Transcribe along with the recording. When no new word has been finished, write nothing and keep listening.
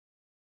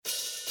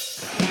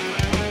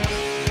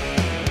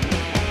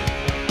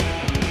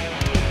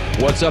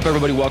What's up,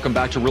 everybody? Welcome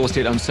back to Real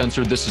Estate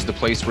Uncensored. This is the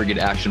place where you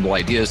get actionable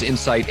ideas,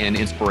 insight, and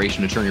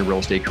inspiration to turn your real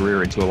estate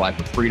career into a life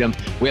of freedom.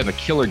 We have a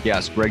killer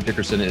guest. Greg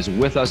Dickerson is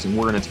with us, and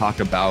we're going to talk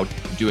about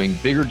doing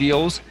bigger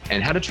deals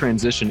and how to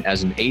transition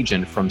as an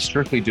agent from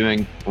strictly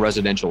doing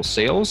residential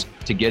sales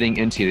to getting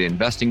into the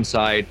investing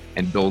side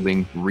and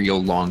building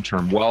real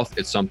long-term wealth.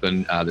 It's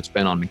something that's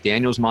been on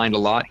McDaniel's mind a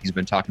lot. He's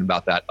been talking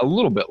about that a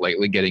little bit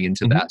lately, getting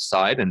into that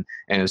side, and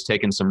has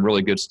taken some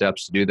really good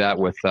steps to do that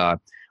with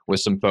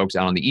some folks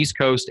out on the East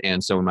Coast.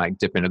 And so we might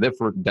dip into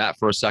that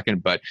for a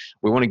second, but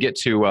we want to get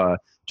to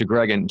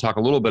Greg and talk a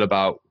little bit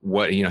about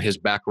what, his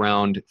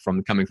background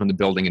from coming from the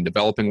building and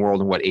developing world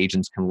and what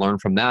agents can learn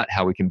from that,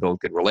 how we can build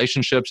good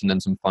relationships, and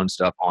then some fun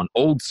stuff on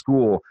old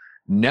school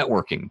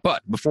networking.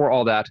 But before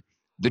all that,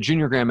 the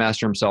junior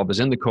grandmaster himself is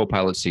in the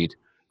co-pilot seat,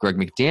 Greg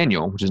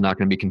McDaniel, which is not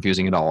going to be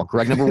confusing at all.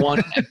 Greg number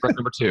one and Greg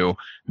number two.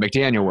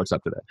 McDaniel, what's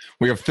up today?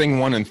 We have thing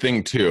one and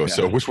thing two. Yeah.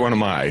 So which one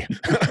am I?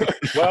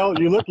 Well,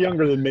 you look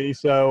younger than me,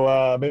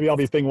 so maybe I'll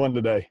be thing one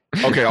today.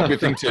 Okay, I'll be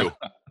thing two.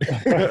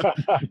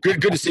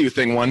 Good to see you,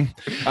 thing one.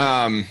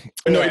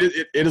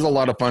 It is a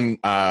lot of fun.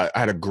 I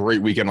had a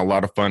great weekend, a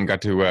lot of fun.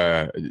 Got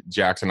to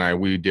Jax and I.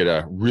 We did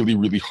a really,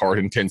 really hard,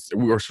 intense.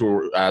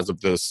 As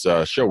of this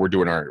show,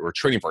 we're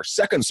training for our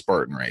second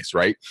Spartan race.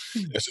 Right,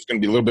 this is going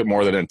to be a little bit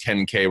more than a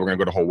 10K. We're going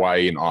to go to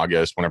Hawaii in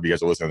August. Whenever you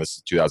guys are listening, this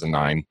is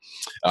 2009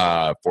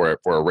 for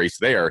a race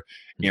there.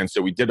 And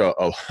so we did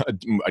a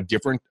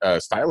different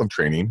style of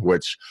training,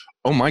 which,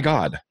 oh my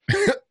God,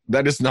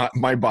 that is not,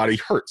 my body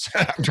hurts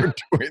after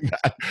doing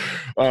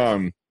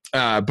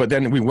that. But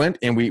then we went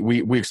and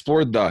we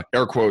explored the,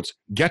 air quotes,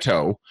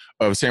 ghetto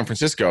of San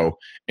Francisco,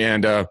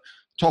 and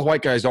tall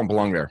white guys don't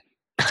belong there.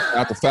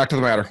 That's the fact of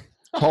the matter.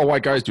 Tall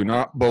white guys do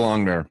not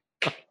belong there.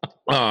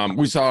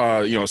 We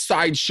saw,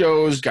 side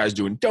shows, guys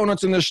doing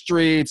donuts in the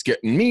streets,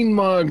 getting mean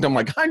mugged. I'm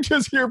like, I'm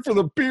just here for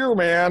the beer,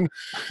 man.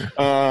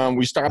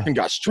 We stopped and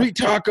got street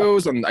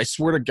tacos, and I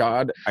swear to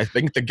God, I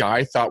think the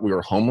guy thought we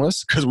were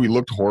homeless because we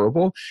looked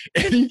horrible.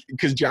 And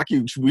because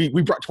Jackie, we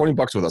brought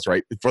 $20 with us,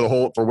 right,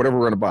 for whatever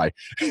we're gonna buy.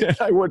 And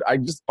I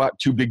just bought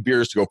 2 big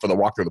beers to go for the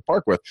walk through the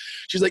park with.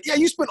 She's like, yeah,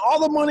 you spent all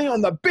the money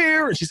on the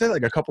beer, and she said it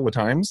like a couple of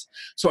times.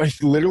 So I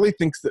literally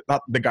think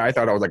that the guy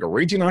thought I was like a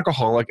raging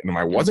alcoholic, and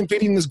I wasn't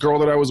feeding this girl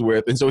that I was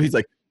with. And so he's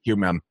like, here,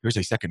 ma'am, here's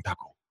a second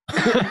taco.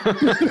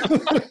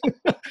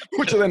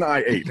 Which then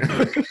I ate.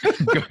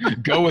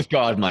 Go with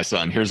God, my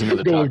son. Here's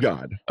another taco. Go with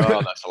God.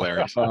 Oh, that's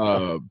hilarious.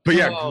 But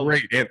yeah,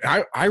 great. And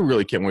I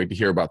really can't wait to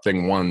hear about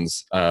thing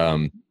one's,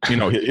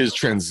 his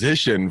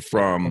transition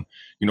from,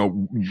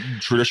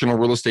 traditional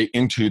real estate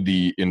into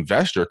the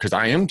investor, because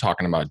I am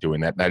talking about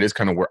doing that. That is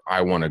kind of where I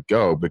want to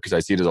go, because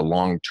I see it as a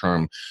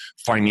long-term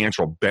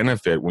financial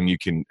benefit when you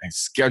can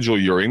schedule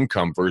your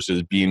income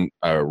versus being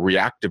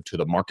reactive to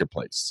the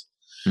marketplace.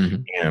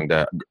 Mm-hmm.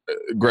 And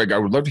Greg, I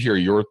would love to hear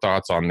your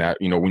thoughts on that.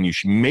 When you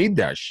made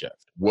that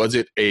shift, was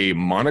it a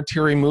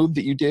monetary move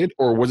that you did,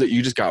 or was it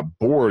you just got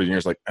bored and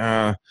you're just like,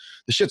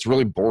 this shit's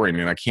really boring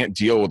and I can't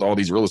deal with all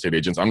these real estate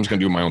agents. I'm just going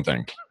to do my own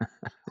thing.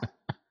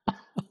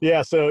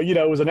 Yeah. So,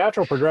 it was a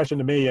natural progression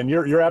to me, and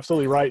you're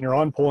absolutely right. And you're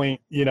on point.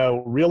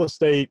 Real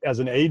estate as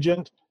an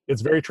agent,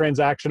 it's very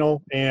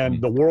transactional,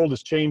 and the world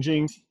is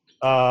changing.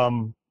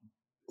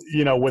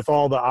 With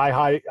all the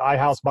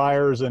iHouse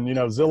buyers and,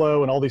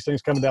 Zillow and all these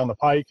things coming down the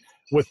pike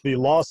with the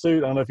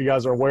lawsuit. I don't know if you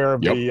guys are aware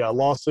of the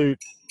lawsuit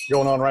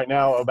going on right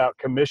now about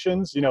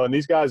commissions, and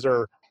these guys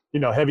are,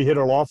 heavy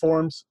hitter law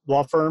firms.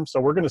 So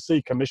we're going to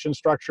see commission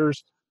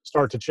structures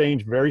start to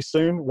change very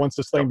soon once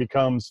this thing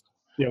becomes,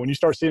 when you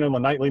start seeing it on the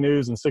nightly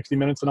news and 60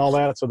 Minutes and all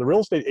that. So the real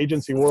estate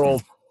agency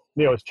world,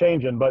 is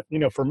changing. But,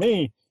 for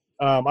me,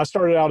 I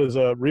started out as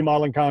a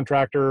remodeling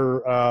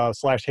contractor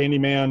 /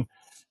 handyman.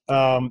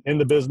 In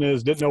the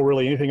business, didn't know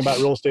really anything about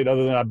real estate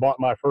other than I bought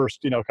my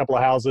first, couple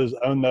of houses,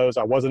 owned those.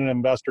 I wasn't an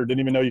investor, didn't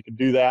even know you could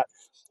do that.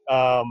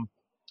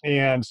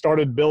 And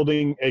started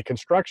building a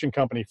construction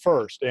company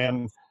first,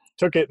 and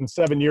took it in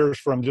 7 years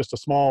from just a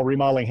small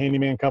remodeling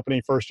handyman company.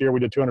 First year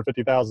we did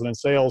 250,000 in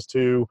sales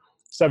to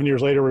 7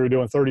 years later, we were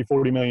doing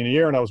 30-40 million a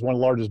year. And I was one of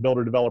the largest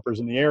builder developers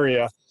in the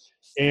area.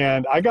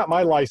 And I got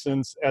my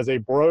license as a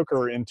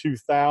broker in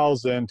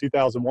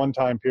 2001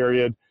 time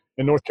period.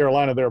 In North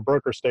Carolina, they're a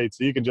broker state,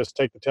 so you can just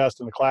take the test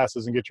and the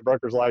classes and get your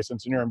broker's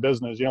license, and you're in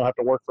business. You don't have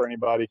to work for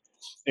anybody.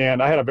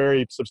 And I had a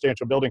very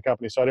substantial building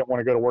company, so I didn't want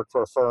to go to work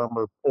for a firm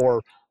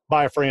or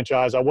buy a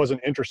franchise. I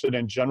wasn't interested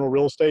in general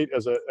real estate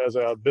as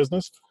a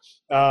business.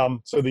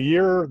 So the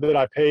year that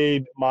I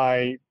paid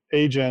my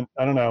agent,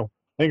 I don't know,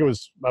 I think it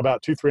was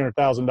about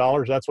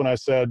 $200,000-$300,000. That's when I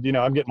said,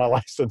 I'm getting my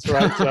license,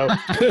 right? So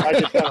I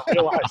just kind of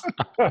realized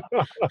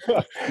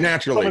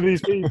naturally. Some of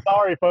these things,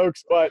 sorry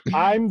folks, but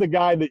I'm the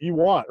guy that you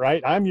want,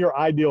 right? I'm your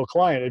ideal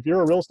client. If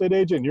you're a real estate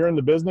agent, you're in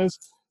the business,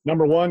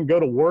 number one, go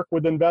to work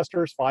with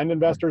investors, find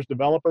investors,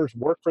 developers,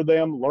 work for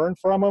them, learn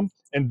from them,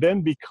 and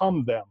then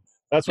become them.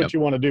 That's what you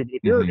want to do.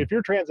 If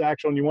you're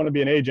transactional and you want to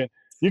be an agent,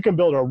 you can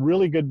build a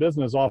really good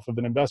business off of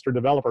an investor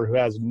developer who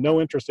has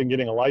no interest in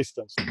getting a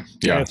license.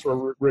 Yeah. And it's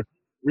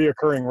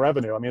reoccurring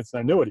revenue. I mean, it's an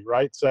annuity,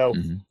 right? So,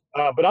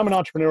 but I'm an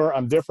entrepreneur.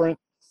 I'm different.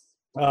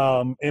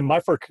 in my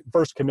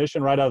first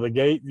commission right out of the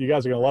gate, you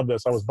guys are going to love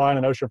this. I was buying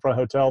an oceanfront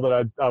hotel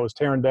that I was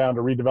tearing down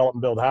to redevelop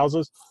and build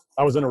houses.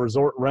 I was in a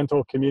resort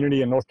rental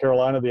community in North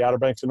Carolina, the Outer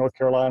Banks of North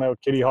Carolina,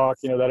 Kitty Hawk,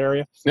 that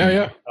area.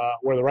 Yeah.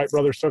 Where the Wright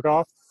brothers took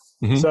off.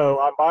 Mm-hmm. So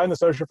I'm buying this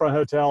oceanfront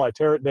hotel. I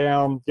tear it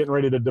down, getting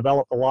ready to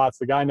develop the lots.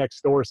 The guy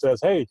next door says,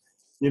 hey,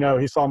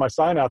 he saw my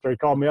sign out there. He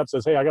called me up,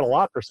 says, hey, I got a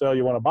lot for sale.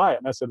 You want to buy it?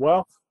 And I said,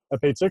 well, I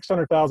paid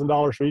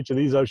 $600,000 for each of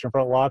these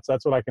oceanfront lots.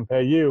 That's what I can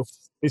pay you.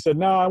 He said,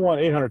 no, I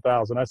want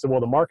 $800,000. I said, well,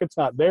 the market's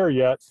not there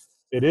yet.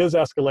 It is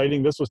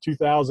escalating. This was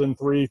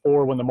 2003,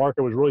 4 when the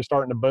market was really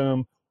starting to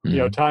boom,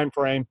 time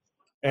frame.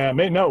 And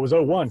no, it was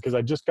 01 because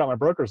I just got my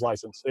broker's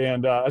license.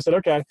 And I said,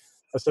 okay.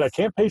 I said, I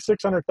can't pay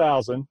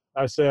 $600,000.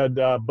 I said,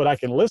 but I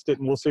can list it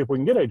and we'll see if we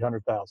can get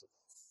 $800,000.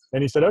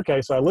 And he said,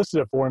 okay. So I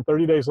listed it for him.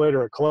 30 days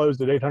later, it closed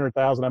at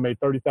 $800,000. I made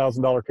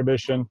 $30,000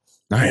 commission.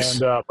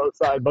 Nice. And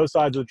both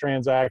sides of the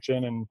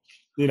transaction. And,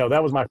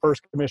 that was my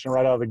first commission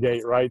right out of the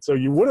gate, right? So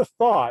you would have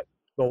thought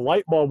the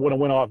light bulb would have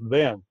went off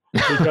then,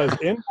 because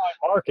in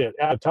my market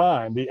at the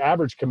time, the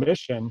average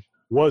commission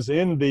was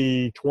in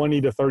the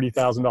 $20,000 to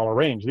 $30,000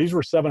 range. These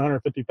were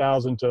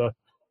 $750,000 to,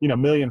 $1.5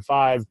 million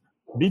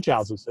beach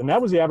houses. And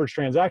that was the average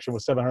transaction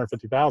was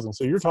 $750,000.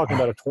 So you're talking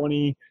about a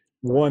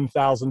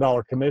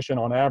 $21,000 commission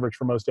on average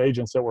for most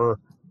agents that were,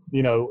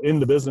 in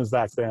the business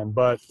back then.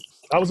 But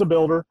I was a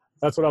builder.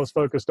 That's what I was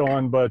focused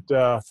on. But,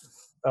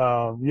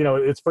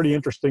 it's pretty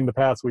interesting the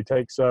paths we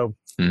take. So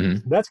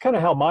that's kind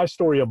of how my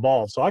story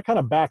evolved. So I kind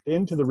of backed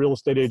into the real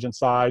estate agent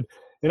side,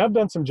 and I've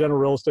done some general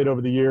real estate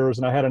over the years.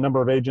 And I had a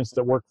number of agents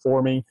that worked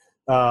for me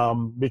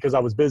because I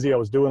was busy. I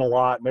was doing a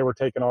lot, and they were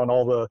taking on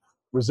all the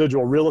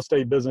residual real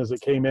estate business that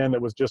came in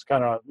that was just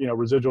kind of,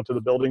 residual to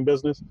the building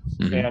business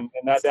and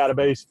that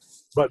database.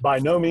 But by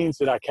no means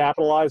did I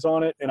capitalize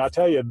on it. And I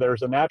tell you,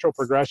 there's a natural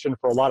progression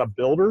for a lot of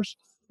builders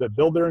that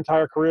build their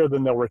entire career,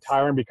 then they'll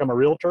retire and become a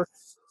realtor.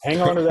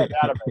 Hang on to that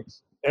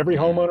database. Every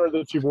homeowner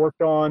that you've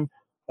worked on,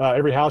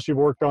 every house you've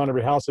worked on,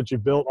 every house that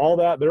you've built, all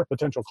that, they're a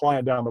potential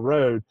client down the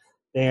road.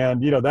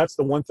 And, that's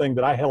the one thing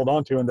that I held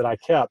on to and that I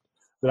kept,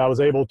 that I was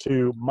able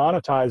to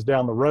monetize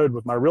down the road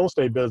with my real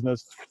estate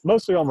business,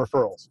 mostly on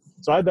referrals.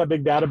 So I had that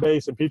big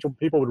database, and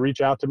people would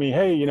reach out to me,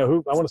 hey, I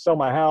want to sell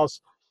my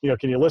house,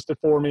 can you list it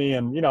for me?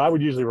 And, I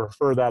would usually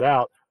refer that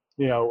out,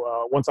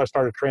 once I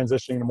started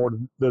transitioning to more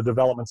the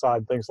development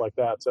side, things like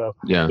that. So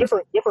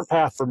different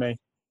path for me.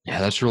 Yeah,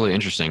 that's really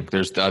interesting.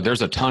 There's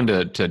a ton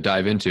to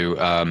dive into.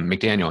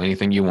 McDaniel,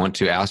 anything you want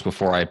to ask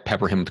before I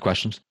pepper him with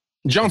questions?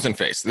 Johnson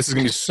Face. This is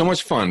going to be so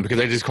much fun because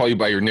I just call you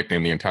by your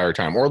nickname the entire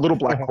time. Or Little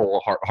Black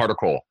Cole, Heart of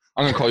Cole.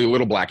 I'm going to call you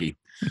Little Blackie.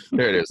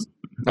 There it is.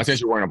 Not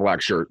since you're wearing a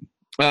black shirt.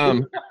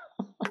 Okay.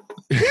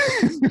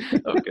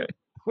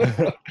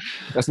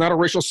 That's not a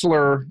racial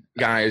slur,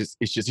 guys.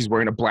 It's just he's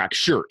wearing a black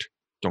shirt.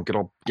 Don't get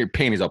your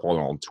panties up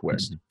all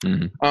twist.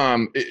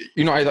 I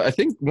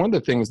think one of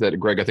the things that,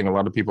 Greg, I think a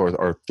lot of people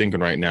are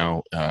thinking right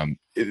now,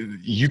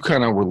 you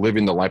kind of were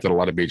living the life that a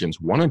lot of agents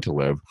wanted to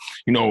live,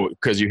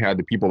 because you had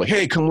the people like,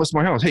 hey, come list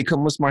my house. Hey,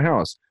 come list my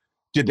house.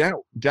 Did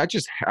that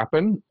just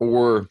happen?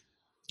 Or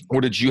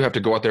did you have to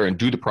go out there and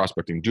do the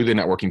prospecting, do the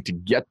networking to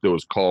get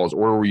those calls?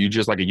 Or were you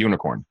just like a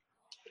unicorn?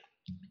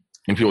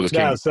 And people just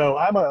came. So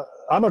I'm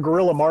a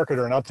guerrilla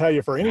marketer, and I'll tell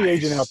you, for any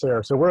agent out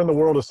there, so we're in the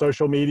world of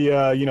social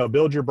media,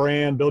 build your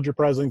brand, build your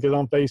presence, get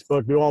on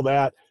Facebook, do all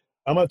that.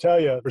 I'm going to tell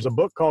you, there's a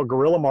book called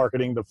Guerrilla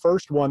Marketing, the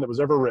first one that was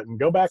ever written.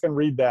 Go back and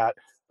read that.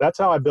 That's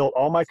how I built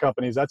all my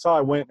companies. That's how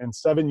I went in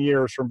 7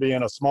 years from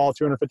being a small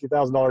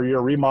 $250,000 a year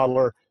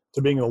remodeler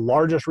to being the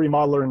largest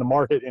remodeler in the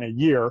market in a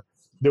year,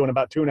 doing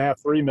about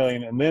 $2.5–3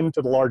 million, and then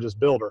to the largest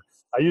builder.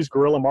 I use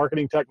guerrilla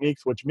marketing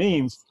techniques, which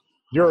means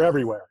you're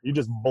everywhere. You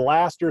just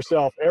blast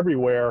yourself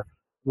everywhere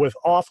with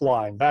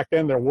offline. Back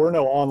then, there were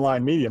no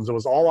online mediums. It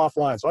was all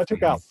offline. So I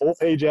took out full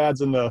page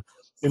ads in the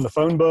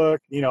phone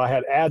book. I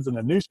had ads in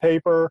the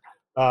newspaper.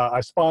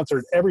 I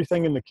sponsored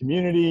everything in the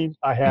community.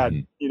 I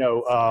had,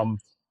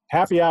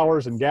 happy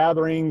hours and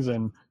gatherings,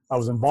 and I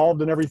was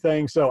involved in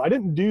everything. So I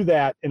didn't do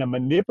that in a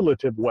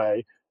manipulative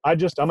way. I'm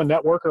a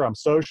networker. I'm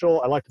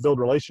social. I like to build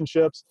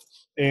relationships.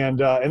 And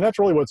that's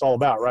really what it's all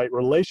about, right?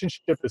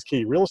 Relationship is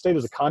key. Real estate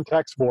is a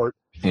contact sport.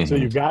 So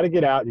you've got to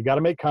get out. You got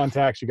to make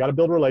contacts. You got to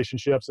build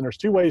relationships. And there's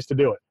two ways to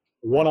do it.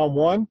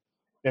 One-on-one.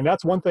 And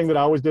that's one thing that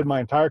I always did my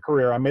entire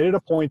career. I made it a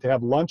point to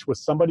have lunch with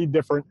somebody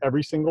different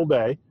every single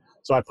day.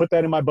 So I put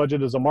that in my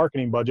budget as a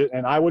marketing budget.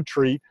 And I would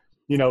treat,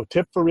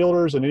 tip for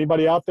realtors and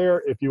anybody out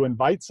there, if you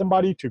invite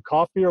somebody to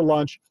coffee or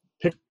lunch,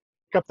 pick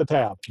up the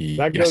tab.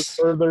 That goes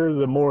further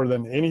than more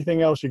than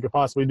anything else you could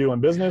possibly do in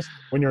business.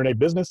 When you're in a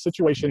business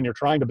situation and you're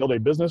trying to build a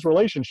business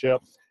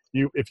relationship,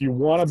 if you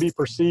want to be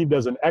perceived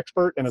as an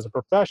expert and as a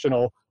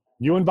professional,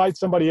 you invite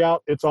somebody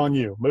out, it's on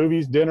you.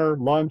 Movies, dinner,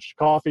 lunch,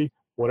 coffee,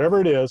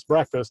 whatever it is,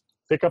 breakfast,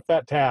 pick up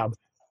that tab.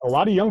 A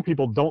lot of young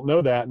people don't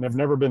know that and have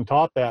never been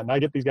taught that. And I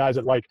get these guys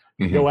that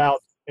go out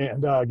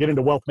and get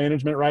into wealth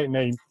management, right?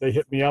 And they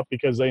hit me up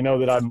because they know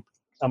that I'm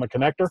a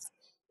connector.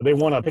 They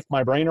want to pick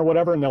my brain or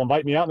whatever, and they'll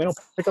invite me out and they don't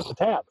pick up the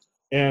tab.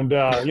 And,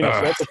 so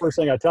that's the first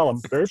thing I tell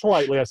them very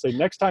politely. I say,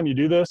 next time you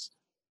do this,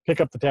 pick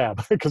up the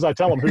tab because I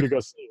tell them who to go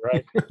see,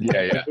 right?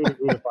 Yeah.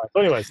 Who to find.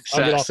 So anyways,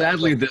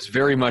 Sadly, this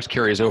very much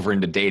carries over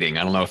into dating.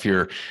 I don't know if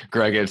you're,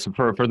 Greg, it's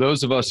for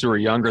those of us who are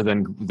younger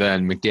than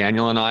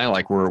McDaniel and I,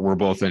 like we're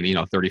both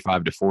in,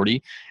 35 to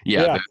 40.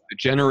 Yeah. The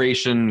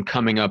generation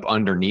coming up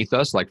underneath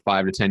us, like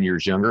 5 to 10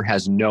 years younger,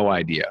 has no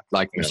idea.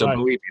 Like, so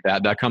believe me,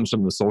 that comes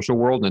from the social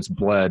world, and it's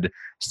bled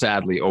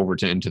sadly over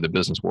into the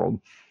business world.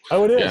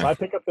 Oh, it is. Yeah. I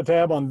pick up the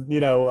tab on,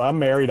 I'm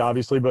married,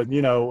 obviously, but,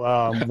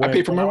 I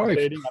pay for my wife.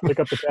 Dating, I pick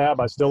up the tab.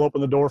 I still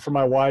open the door for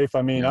my wife.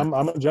 I mean, I'm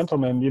a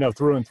gentleman,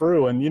 through and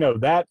through. And,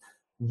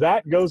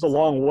 that goes a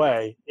long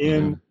way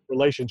in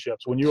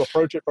relationships when you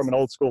approach it from an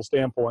old school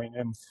standpoint.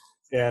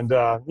 And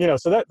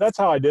so that's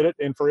how I did it.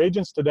 And for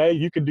agents today,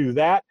 you can do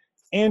that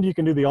and you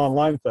can do the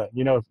online thing.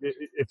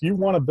 If you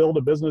want to build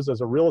a business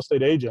as a real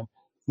estate agent,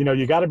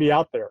 you got to be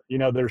out there. You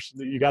got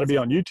to be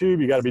on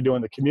YouTube. You got to be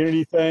doing the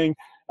community thing.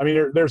 I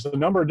mean, there's a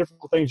number of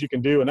different things you can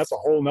do, and that's a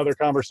whole nother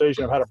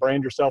conversation of how to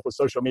brand yourself with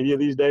social media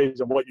these days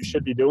and what you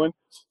should be doing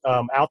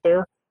out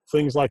there.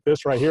 Things like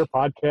this right here,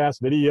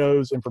 podcasts,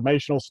 videos,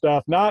 informational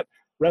stuff, not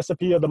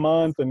recipe of the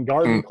month and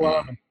garden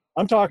club.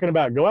 I'm talking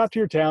about go out to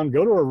your town,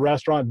 go to a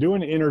restaurant, do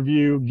an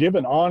interview, give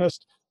an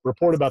honest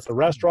report about the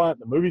restaurant,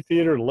 the movie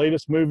theater, the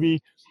latest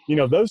movie,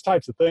 those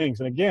types of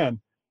things. And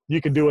again,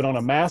 you can do it on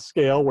a mass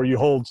scale where you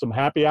hold some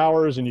happy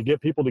hours and you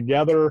get people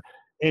together.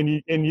 And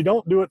you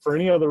don't do it for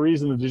any other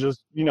reason than to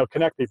just,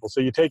 connect people. So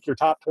you take your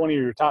top 20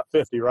 or your top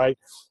 50, right,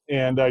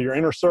 and your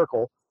inner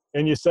circle,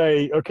 and you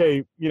say,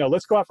 okay,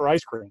 let's go out for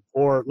ice cream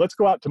or let's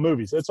go out to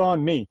movies. It's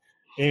on me.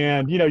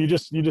 And, you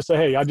just say,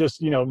 hey, I just,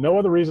 no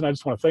other reason. I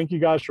just want to thank you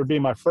guys for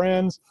being my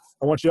friends.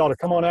 I want you all to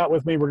come on out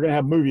with me. We're going to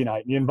have movie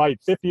night. And you invite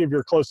 50 of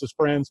your closest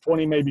friends,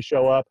 20 maybe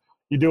show up.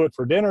 You do it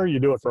for dinner. You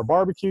do it for a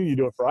barbecue. You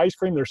do it for ice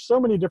cream. There's so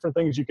many different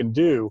things you can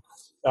do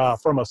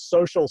from a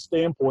social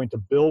standpoint to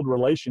build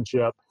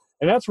relationship.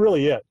 And that's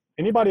really it.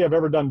 Anybody I've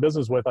ever done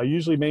business with, I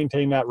usually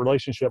maintain that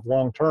relationship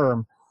long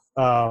term,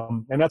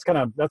 and that's kind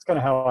of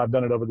how I've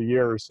done it over the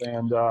years.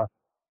 And I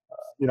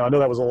know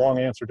that was a long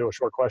answer to a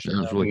short question.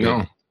 That was really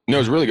good. No,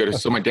 it's really good.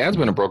 So my dad's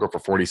been a broker for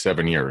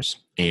 47 years,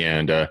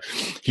 and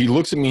he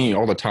looks at me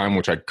all the time,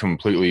 which I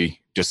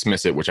completely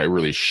dismiss it, which I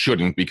really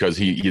shouldn't, because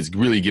he is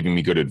really giving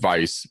me good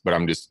advice, but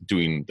I'm just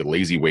doing the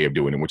lazy way of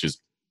doing it, which is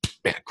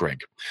Greg.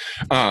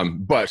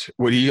 But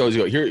what he always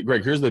goes, here,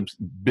 Greg, here's the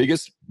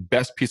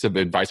best piece of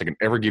advice I can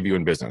ever give you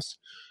in business.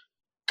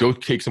 Go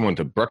take someone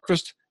to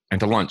breakfast and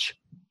to lunch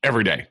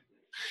every day.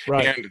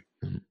 Right.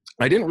 And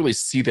I didn't really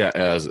see that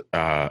as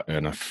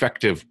an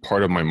effective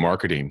part of my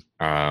marketing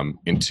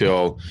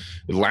until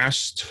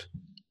last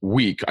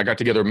week. I got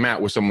together,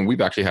 Matt, with someone we've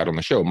actually had on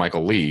the show,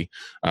 Michael Lee,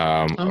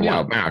 a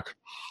while back.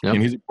 Yep.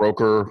 And he's a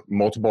broker,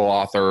 multiple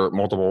author,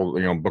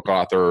 book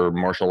author,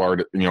 martial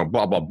art,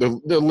 blah, blah.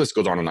 The list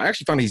goes on. And I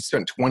actually found he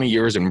spent 20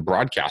 years in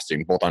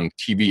broadcasting, both on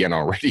TV and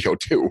on radio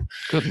too.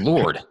 Good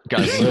Lord.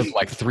 Guys lived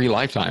like 3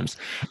 lifetimes.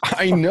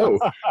 I know.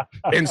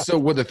 And so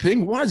what the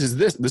thing was is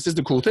this is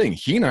the cool thing.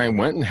 He and I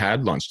went and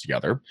had lunch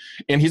together,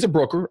 and he's a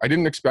broker. I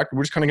didn't expect,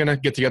 we're just kind of going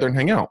to get together and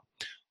hang out.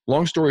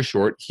 Long story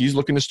short, he's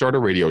looking to start a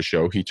radio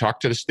show. He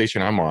talked to the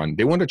station I'm on.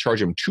 They wanted to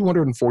charge him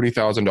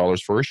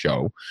 $240,000 for a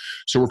show.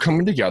 So we're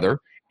coming together,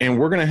 and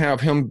we're going to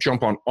have him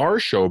jump on our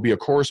show, be a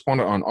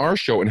correspondent on our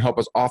show, and help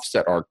us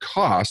offset our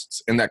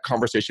costs. And that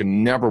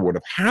conversation never would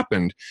have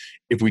happened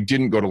if we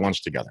didn't go to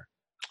lunch together.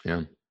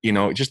 Yeah.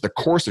 Just the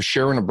course of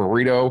sharing a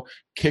burrito,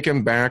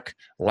 kicking back,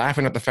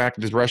 laughing at the fact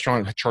that this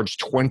restaurant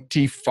charged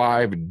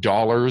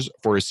 $25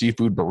 for a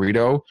seafood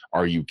burrito.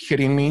 Are you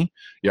kidding me?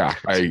 Yeah,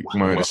 I'm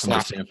going to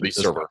slap the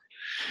server.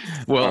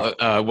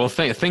 Well,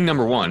 thing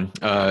number one,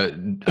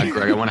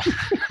 Greg,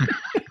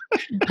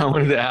 I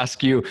wanted to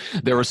ask you,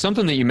 there was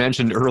something that you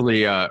mentioned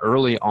early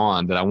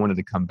on that I wanted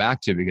to come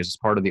back to because it's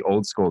part of the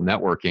old school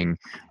networking.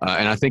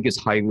 And I think it's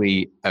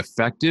highly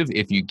effective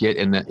if you get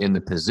in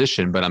the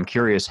position, but I'm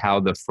curious how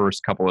the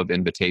first couple of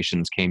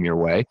invitations came your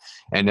way.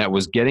 And that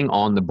was getting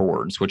on the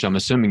boards, which I'm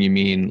assuming you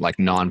mean like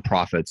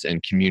nonprofits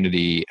and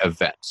community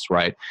events,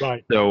 right?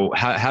 Right. So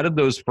how did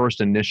those first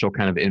initial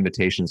kind of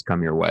invitations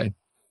come your way?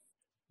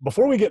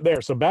 Before we get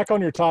there, so back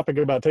on your topic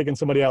about taking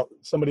somebody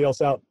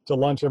else out to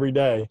lunch every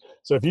day.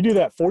 So if you do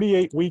that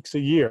 48 weeks a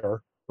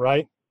year,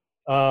 right?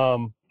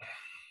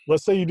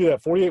 Let's say you do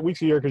that 48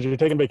 weeks a year because you're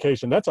taking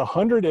vacation. That's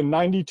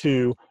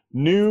 192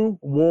 new,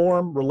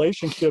 warm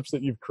relationships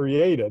that you've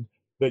created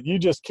that you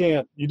just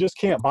can't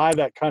buy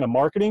that kind of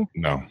marketing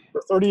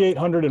for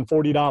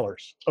 $3,840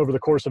 over the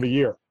course of a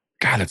year.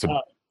 God, that's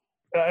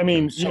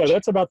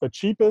that's about the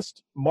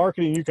cheapest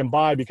marketing you can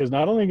buy, because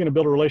not only are you going to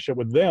build a relationship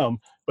with them,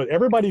 but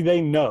everybody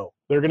they know,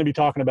 they're going to be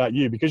talking about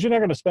you, because you're not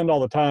going to spend all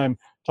the time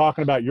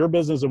talking about your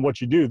business and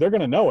what you do. They're going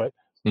to know it.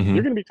 Mm-hmm.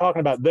 You're going to be talking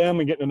about them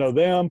and getting to know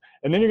them.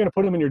 And then you're going to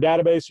put them in your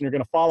database and you're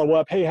going to follow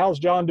up. Hey, how's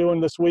John doing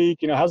this week?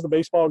 How's the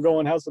baseball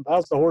going? How's the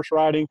horse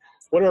riding?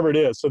 Whatever it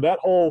is. So that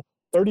whole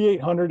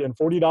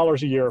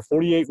 $3,840 a year,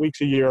 48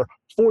 weeks a year,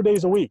 4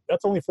 days a week.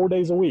 That's only 4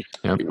 days a week.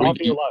 Yep.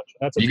 Coffee or lunch.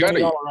 That's a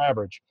 $20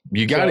 average.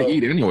 You got to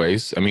eat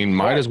anyways. I mean,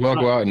 might as well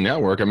go out and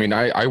network. I mean,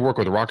 I work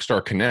with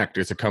Rockstar Connect.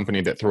 It's a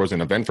company that throws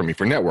an event for me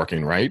for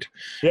networking, right?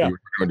 Yeah.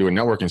 We're doing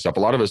networking stuff. A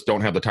lot of us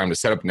don't have the time to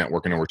set up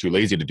networking and we're too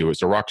lazy to do it.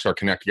 So Rockstar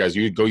Connect, you guys,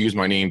 you go use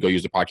my name, go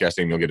use the podcast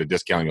name, you'll get a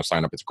discount, you'll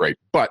sign up. It's great.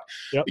 But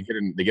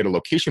they get a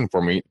location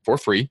for me for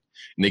free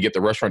and they get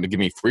the restaurant to give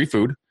me free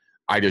food.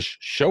 I just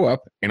show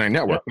up and I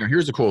network. Now,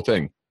 here's the cool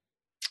thing.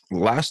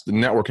 Last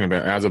networking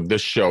event, as of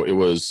this show, it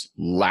was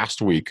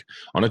last week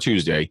on a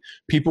Tuesday.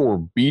 People were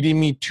beating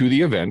me to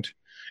the event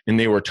and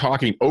they were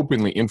talking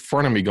openly in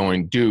front of me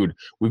going, dude,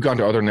 we've gone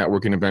to other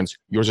networking events.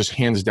 Yours is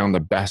hands down the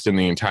best in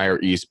the entire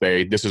East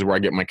Bay. This is where I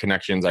get my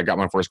connections. I got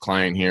my first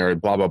client here,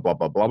 blah, blah, blah,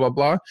 blah, blah, blah,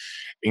 blah.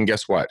 And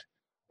guess what?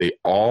 They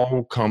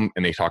all come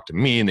and they talk to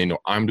me and they know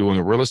I'm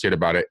doing real estate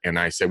about it. And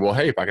I say, well,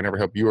 hey, if I can ever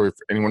help you or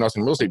anyone else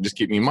in real estate, just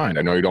keep me in mind.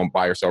 I know you don't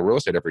buy or sell real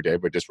estate every day,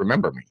 but just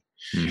remember me.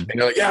 And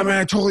they're like, yeah, man,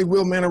 I totally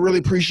will, man. I really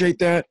appreciate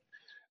that.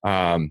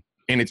 And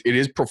it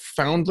is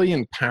profoundly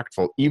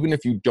impactful, even if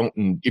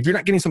if you're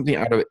not getting something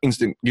out of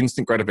instant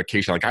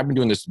gratification. Like I've been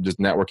doing this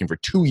networking for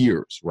 2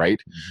 years,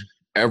 right?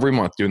 Every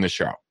month doing the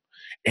show.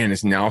 And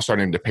it's now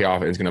starting to pay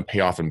off. And it's going to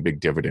pay off in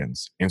big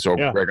dividends. And so,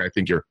 Greg, I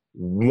think you're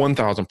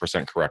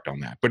 1,000% correct on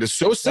that. But it's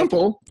so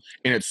simple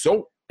and it's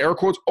so air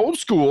quotes old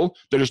school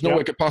that there's no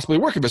way it could possibly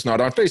work if it's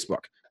not on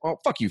Facebook. Well,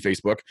 fuck you,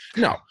 Facebook.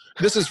 No,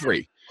 this is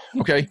free.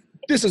 Okay,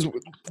 this is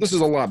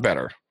a lot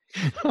better.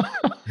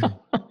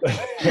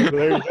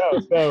 There you go.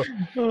 So,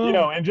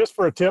 and just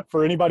for a tip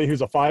for anybody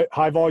who's a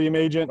high volume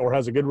agent or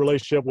has a good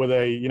relationship with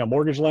a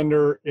mortgage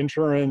lender,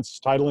 insurance,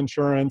 title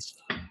insurance,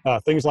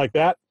 things like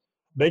that.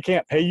 They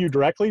can't pay you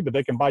directly, but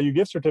they can buy you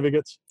gift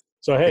certificates.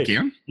 So, hey,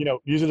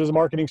 use it as a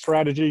marketing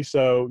strategy.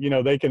 So,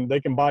 they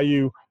can buy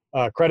you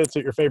credits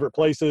at your favorite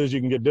places. You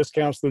can get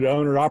discounts through the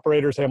owner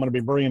operators. Hey, I'm going to be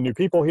bringing new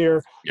people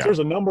here. So there's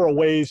a number of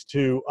ways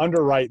to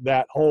underwrite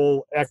that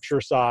whole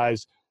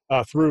exercise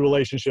through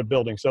relationship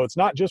building. So it's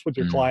not just with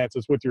your clients,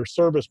 it's with your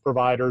service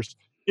providers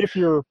if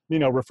you're,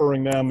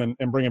 referring them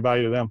and bringing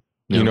value to them.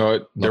 You know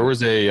what? There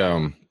was a,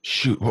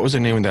 what was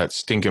the name of that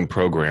stinking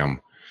program?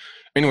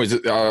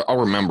 Anyways, I'll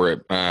remember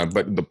it.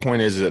 But the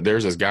point is that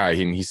there's this guy,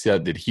 and he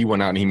said that he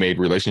went out and he made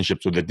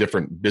relationships with the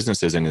different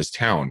businesses in his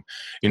town.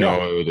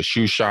 The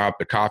shoe shop,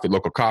 the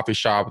local coffee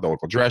shop, the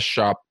local dress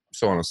shop,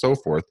 so on and so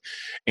forth.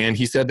 And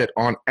he said that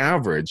on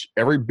average,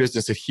 every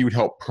business that he would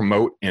help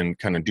promote and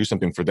kind of do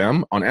something for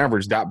them, on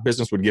average, that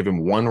business would give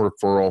him one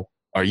referral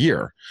a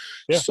year.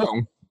 Yeah.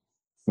 So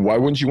why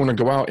wouldn't you want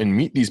to go out and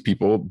meet these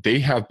people? They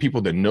have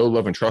people that know,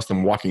 love, and trust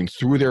them walking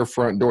through their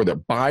front door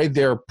that buy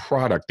their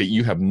product that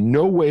you have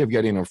no way of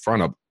getting in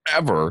front of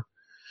ever,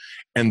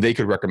 and they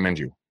could recommend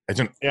you. It's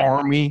an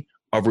army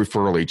of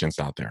referral agents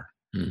out there.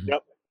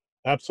 Yep,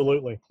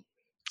 absolutely.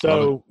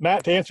 So,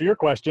 Matt, to answer your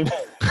question,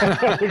 going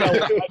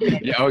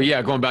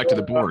back to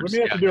the boards. We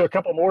may have to do a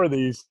couple more of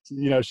these,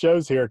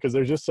 shows here because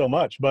there's just so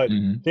much. But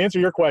to answer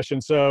your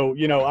question, so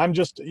I'm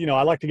just,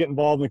 I like to get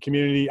involved in the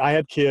community. I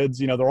had kids,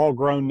 they're all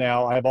grown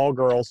now. I have all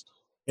girls,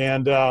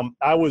 and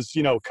I was,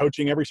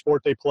 coaching every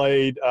sport they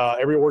played,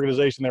 every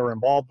organization they were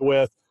involved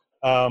with.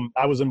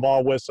 I was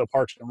involved with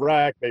Parks and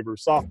Rec, Babe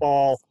Ruth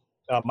softball,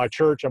 my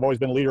church. I've always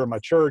been a leader of my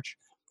church.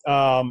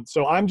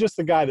 So I'm just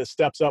the guy that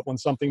steps up when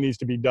something needs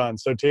to be done.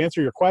 So to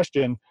answer your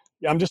question,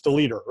 I'm just a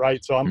leader,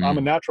 right? So I'm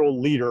a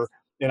natural leader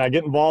and I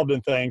get involved in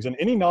things, and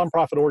any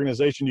nonprofit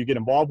organization you get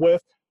involved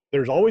with,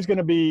 there's always going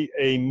to be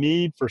a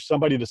need for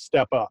somebody to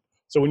step up.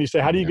 So when you say,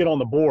 how do you get on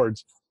the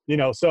boards?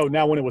 So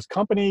now when it was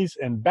companies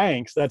and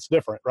banks, that's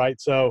different,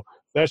 right? So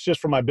that's just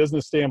from my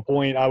business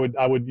standpoint. I would,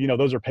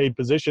 those are paid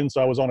positions.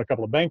 So I was on a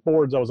couple of bank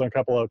boards. I was on a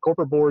couple of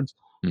corporate boards,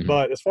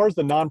 but as far as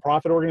the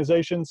nonprofit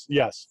organizations,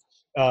 yes.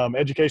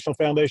 Educational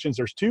foundations,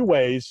 there's two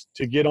ways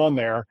to get on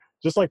there,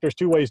 just like there's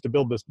two ways to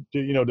build this,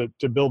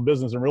 to build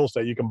business in real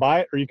estate. You can buy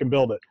it or you can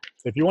build it.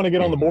 If you want to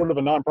get on the board of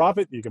a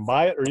nonprofit, you can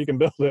buy it or you can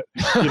build it.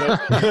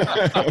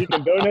 You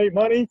can donate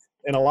money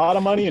and a lot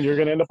of money and you're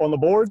going to end up on the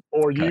board,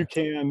 or you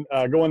can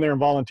go in there and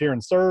volunteer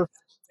and serve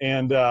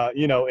and,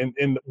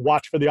 and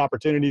watch for the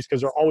opportunities, because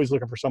they're always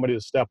looking for somebody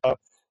to step up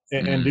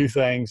and do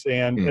things.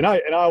 And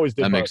I always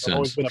did. That makes sense. I've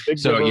always been a big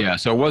giver.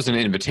 So it wasn't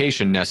an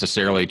invitation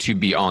necessarily to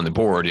be on the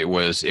board. It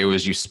was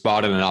you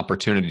spotted an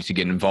opportunity to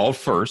get involved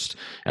first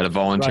at a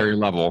voluntary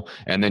level,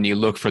 and then you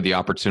look for the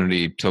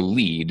opportunity to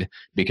lead,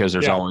 because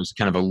there's always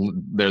kind of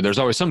there's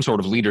always some sort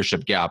of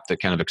leadership gap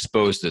that kind of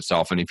exposed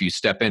itself. And if you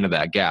step into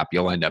that gap,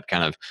 you'll end up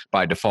kind of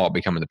by default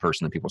becoming the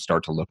person that people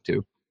start to look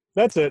to.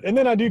 That's it. And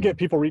then I do get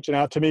people reaching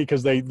out to me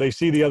because they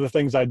see the other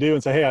things I do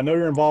and say, hey, I know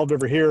you're involved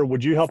over here.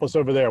 Would you help us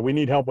over there? We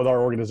need help with our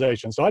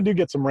organization. So I do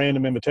get some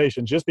random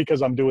invitations just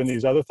because I'm doing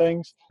these other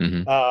things,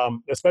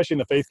 especially in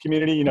the faith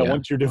community.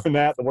 Once you're doing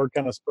that, the word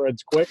kind of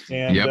spreads quick,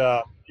 and,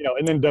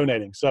 and then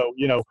donating. So,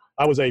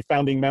 I was a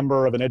founding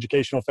member of an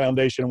educational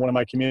foundation in one of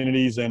my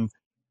communities, and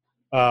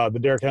the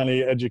Dare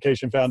County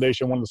Education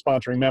Foundation, one of the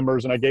sponsoring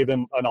members, and I gave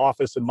them an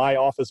office in my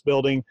office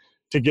building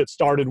to get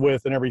started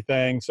with and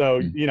everything.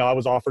 So, I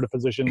was offered a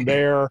position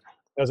there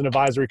as an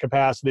advisory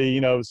capacity.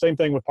 You know, same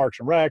thing with Parks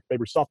and Rec,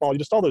 maybe softball,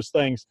 just all those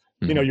things.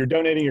 You know, you're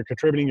donating, you're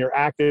contributing, you're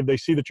active. They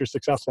see that you're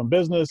successful in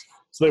business,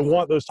 so they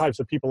want those types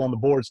of people on the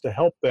boards to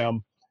help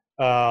them.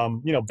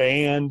 You know,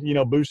 band, you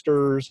know,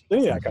 boosters,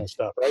 any of that kind of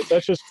stuff, right?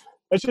 That's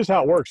just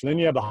how it works. And then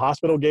you have the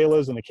hospital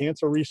galas and the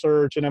cancer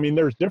research, and I mean,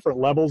 there's different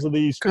levels of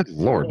these. Good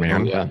Lord,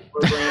 man! Yeah.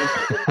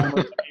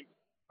 Programs.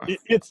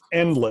 It's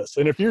endless.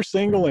 And if you're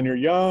single and you're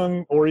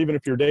young, or even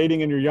if you're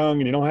dating and you're young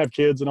and you don't have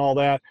kids and all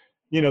that,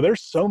 you know,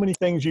 there's so many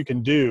things you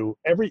can do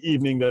every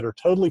evening that are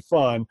totally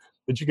fun,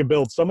 that you can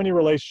build so many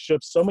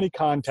relationships, so many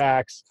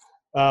contacts.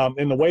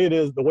 And the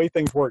way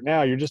things work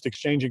now, you're just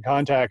exchanging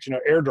contacts, you know,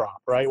 airdrop,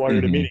 right? While you're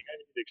at a meeting,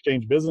 you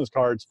exchange business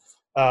cards.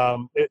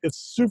 It's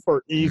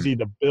super easy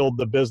to build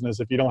the business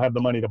if you don't have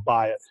the money to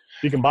buy it.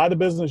 You can buy the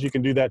business, you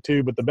can do that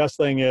too. But the best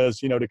thing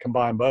is, you know, to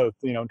combine both,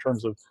 you know, in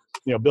terms of,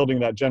 you know, building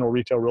that general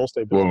retail real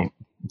estate business.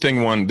 Well,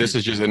 thing one, this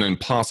is just an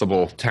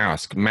impossible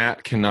task.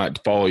 Matt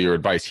cannot follow your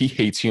advice. He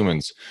hates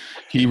humans.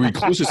 He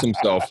recluses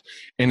himself,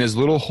 and his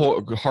little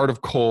heart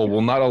of coal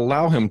will not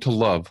allow him to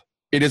love.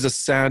 It is a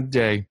sad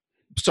day.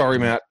 Sorry,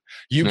 Matt.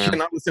 You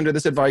cannot listen to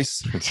this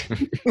advice.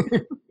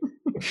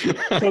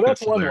 So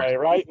that's one way,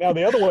 right? Now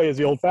the other way is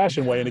the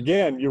old-fashioned way, and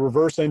again, you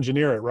reverse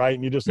engineer it, right?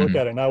 And you just look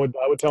at it. And I would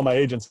tell my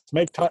agents,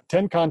 make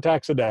 10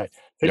 contacts a day.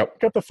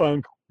 Pick up the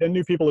phone, 10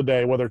 new people a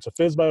day, whether it's a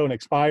FSBO, an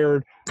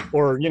expired,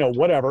 or, you know,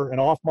 whatever, an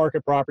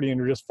off-market property, and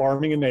you're just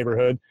farming a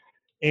neighborhood.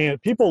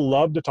 And people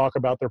love to talk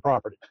about their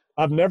property.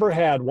 I've never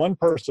had one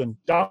person,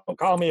 don't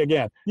call me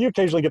again. You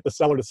occasionally get the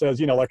seller that says,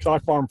 you know, like, so I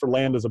farm for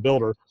land as a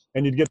builder,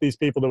 and you'd get these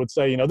people that would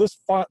say, you know,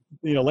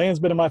 land's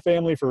been in my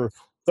family for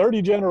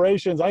 30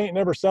 generations. I ain't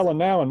never selling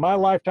now in my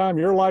lifetime,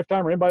 your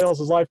lifetime, or anybody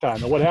else's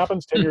lifetime. And what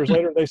happens 10 years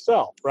later, they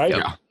sell, right?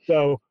 Yeah.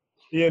 So,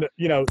 you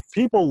know,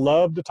 people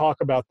love to talk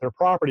about their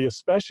property,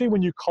 especially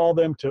when you call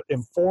them to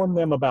inform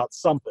them about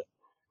something.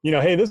 You know,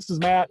 hey, this is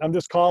Matt. I'm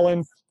just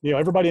calling, you know,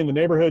 everybody in the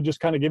neighborhood, just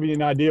kind of giving you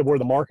an idea of where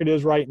the market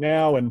is right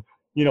now, and,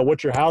 you know,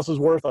 what your house is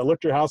worth. I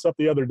looked your house up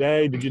the other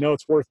day. Did you know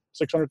it's worth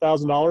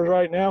 $600,000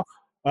 right now?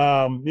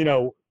 You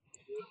know,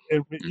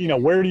 you know,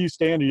 where do you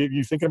stand? Are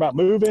you thinking about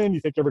moving? You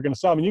think you're ever going to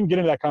sell? I mean, you can get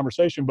into that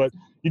conversation, but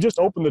you just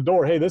open the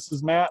door. Hey, this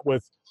is Matt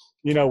with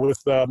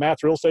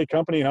Matt's Real Estate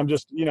Company. And I'm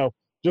just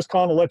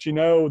calling to let you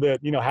know that,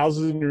 you know,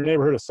 houses in your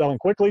neighborhood are selling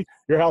quickly.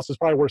 Your house is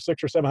probably worth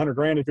 $600,000 or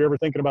 $700,000 if you're ever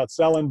thinking about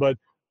selling. But,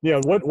 you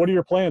know, what are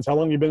your plans? How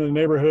long have you been in the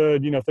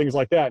neighborhood? You know, things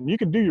like that. And you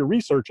can do your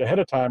research ahead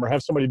of time, or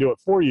have somebody do it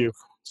for you,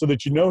 so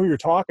that you know who you're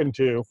talking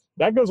to.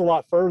 That goes a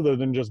lot further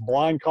than just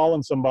blind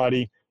calling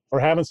somebody,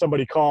 or having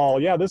somebody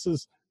call. Yeah, this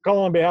is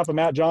calling on behalf of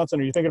Matt Johnson.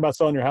 Are you thinking about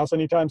selling your house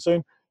anytime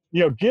soon?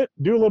 You know,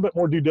 do a little bit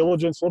more due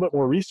diligence, a little bit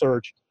more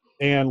research,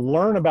 and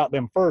learn about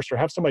them first, or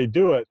have somebody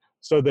do it,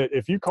 so that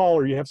if you call,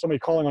 or you have somebody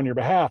calling on your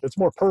behalf, it's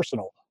more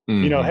personal.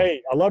 You know,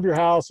 hey, I love your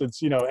house.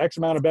 It's, you know, X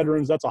amount of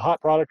bedrooms. That's a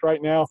hot product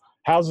right now.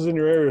 Houses in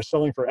your area are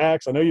selling for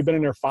X. I know you've been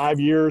in there 5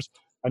 years.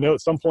 I know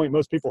at some point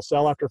most people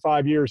sell after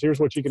 5 years. Here's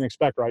what you can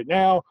expect right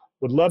now.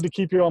 Would love to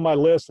keep you on my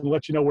list and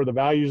let you know where the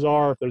values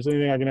are. If there's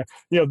anything I can,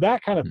 you know,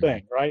 that kind of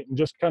thing, right? And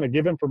just kind of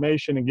give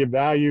information and give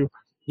value.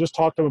 Just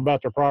talk to them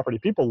about their property.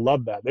 People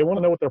love that. They want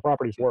to know what their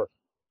property's worth.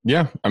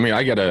 Yeah. I mean,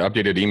 I get an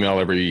updated email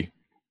every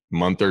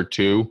month or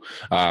two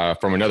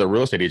from another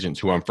real estate agent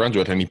who I'm friends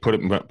with, and he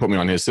put me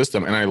on his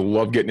system, and I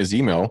love getting his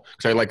email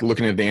because I like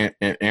looking at the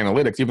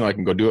analytics, even though I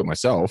can go do it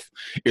myself.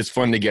 It's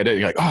fun to get it.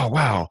 You're like, oh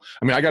wow.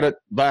 I mean, I got it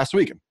last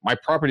week. My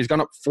property's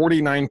gone up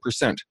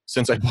 49%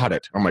 since I bought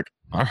it. I'm like,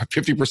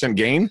 50%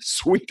 gain?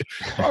 Sweet.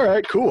 All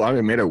right, cool. I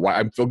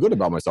feel good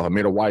about myself. I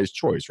made a wise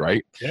choice,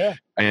 right? Yeah.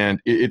 And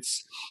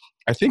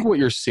I think what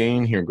you're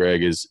saying here,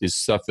 Greg, is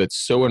stuff that's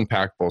so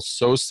impactful,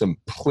 so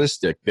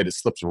simplistic that it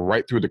slips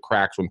right through the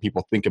cracks when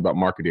people think about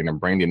marketing and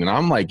branding. And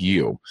I'm like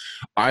you.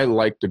 I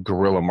like the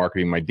guerrilla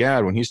marketing. My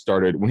dad, when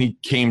he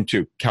came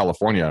to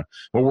California,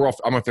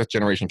 I'm a fifth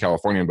generation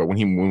Californian, but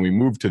when we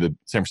moved to the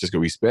San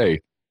Francisco East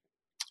Bay,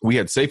 we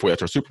had Safeway,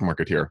 that's our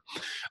supermarket here.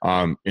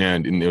 And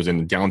it was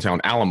in downtown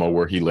Alamo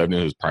where he lived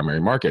in his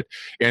primary market.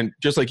 And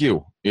just like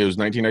you, it was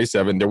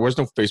 1997. There was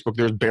no Facebook.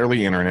 There was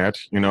barely internet.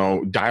 You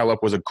know,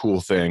 dial-up was a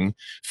cool thing.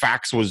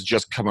 Fax was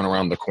just coming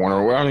around the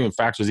corner. Well, I don't even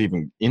fax was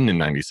even in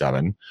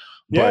 97.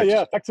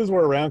 Yeah. Faxes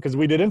were around because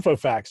we did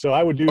InfoFax. So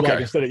I would do like,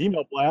 instead of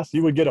email blast,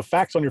 you would get a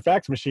fax on your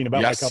fax machine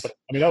about my company.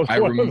 I mean, that was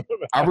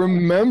I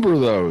remember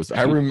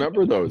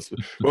those.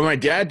 What my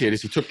dad did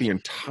is he took the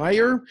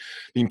entire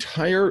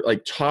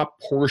like top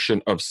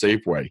portion of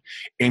Safeway,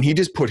 and he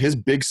just put his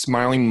big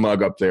smiling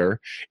mug up there,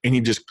 and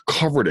he just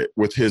covered it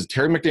with his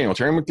Terry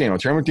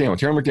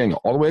McDaniel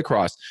all the way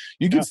across.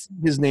 You could see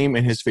his name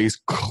and his face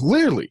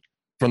clearly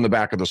from the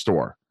back of the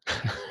store.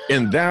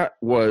 And that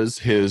was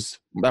those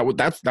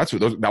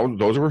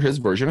were his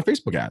version of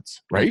Facebook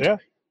ads, right? Yeah.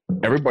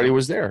 Everybody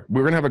was there.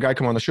 We're going to have a guy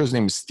come on the show. His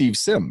name is Steve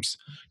Sims.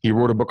 He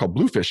wrote a book called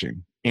Blue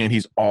Fishing, and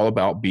he's all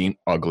about being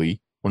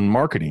ugly when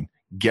marketing.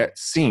 Get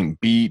seen,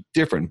 be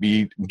different,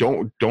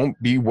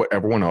 don't be what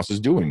everyone else is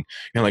doing.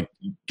 And like,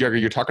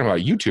 Gary, you're talking about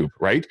YouTube,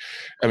 right?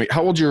 I mean,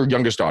 how old's your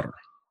youngest daughter?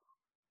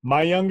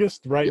 My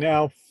youngest right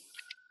now,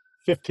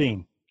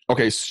 15.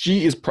 Okay,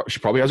 she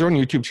probably has her own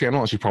YouTube channel,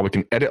 and she probably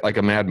can edit like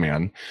a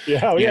madman.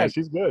 Yeah, yeah,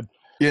 she's good.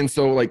 And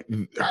so, like,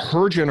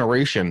 her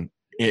generation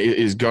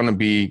is going to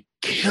be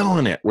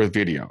killing it with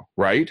video,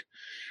 right?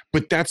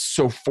 But that's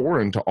so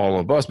foreign to all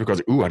of us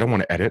because, I don't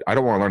want to edit. I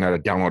don't want to learn how to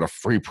download a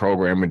free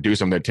program and do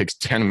something that takes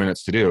 10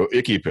 minutes to do.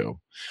 Icky poo.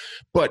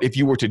 But if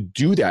you were to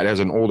do that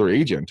as an older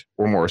agent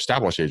or more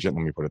established agent,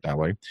 let me put it that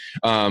way,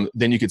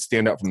 then you could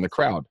stand out from the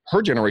crowd.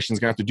 Her generation is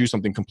going to have to do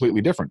something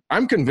completely different.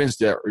 I'm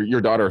convinced that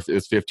your daughter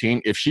is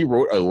 15. If she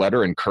wrote a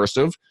letter in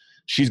cursive,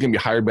 she's going to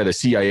be hired by the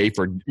CIA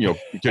for,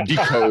 to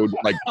decode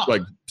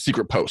like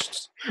secret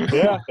posts.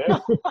 Yeah.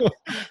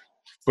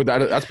 But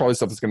that's probably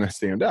stuff that's going to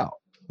stand out.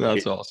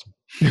 That's awesome.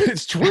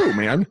 It's true,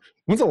 man.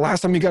 When's the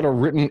last time you got a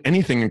written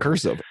anything in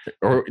cursive,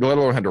 or let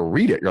alone had to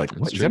read it? You're like,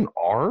 what is that, an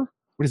R?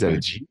 What is that, a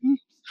G?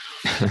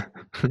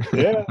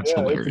 Yeah, it's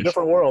a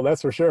different world,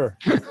 that's for sure.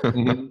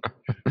 All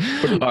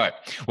right.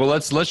 Well,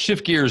 let's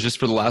shift gears just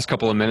for the last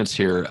couple of minutes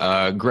here.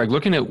 Greg,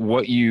 looking at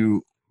what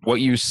you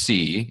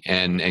see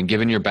and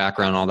given your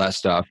background, all that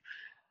stuff,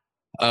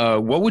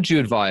 what would you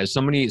advise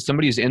somebody's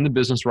in the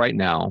business right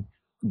now?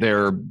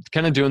 They're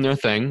kind of doing their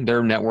thing.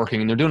 They're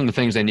networking and they're doing the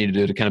things they need to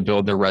do to kind of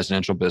build their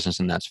residential business,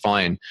 and that's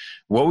fine.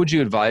 What would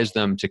you advise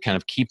them to kind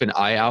of keep an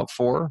eye out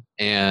for,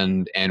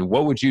 and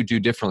what would you do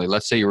differently?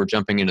 Let's say you were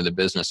jumping into the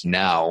business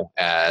now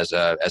as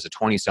a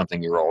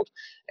 20-something-year-old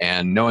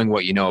and knowing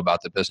what you know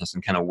about the business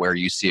and kind of where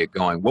you see it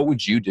going. What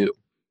would you do?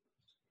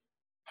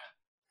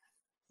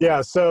 Yeah,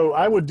 so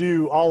I would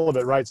do all of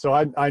it, right? So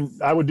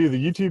I would do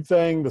the YouTube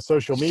thing, the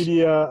social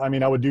media. I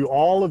mean, I would do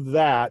all of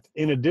that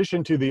in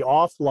addition to the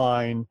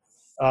offline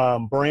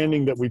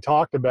branding that we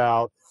talked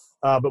about.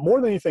 But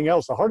more than anything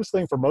else, the hardest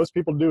thing for most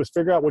people to do is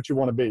figure out what you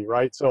want to be,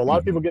 right? So a lot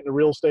of people get into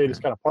real estate is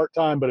kind of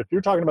part-time, but if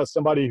you're talking about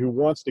somebody who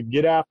wants to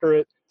get after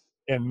it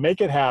and make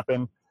it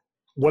happen,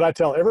 what I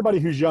tell everybody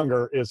who's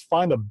younger is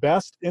find the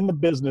best in the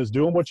business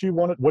doing what you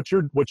want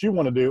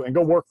to do, and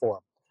go work for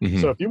them.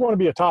 So if you want to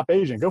be a top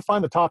agent, go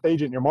find the top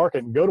agent in your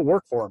market and go to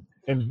work for them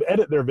and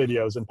edit their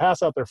videos and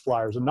pass out their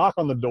flyers and knock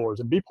on the doors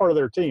and be part of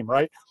their team,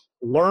 right?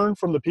 Learn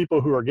from the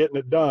people who are getting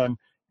it done,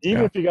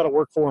 even if you got to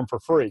work for them for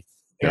free.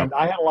 And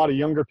I had a lot of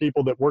younger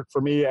people that worked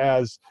for me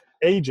as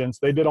agents.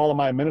 They did all of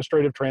my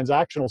administrative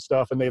transactional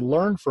stuff and they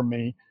learned from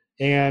me.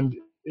 And,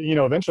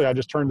 eventually I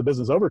just turned the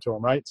business over to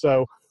them, right?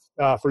 So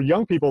for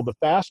young people, the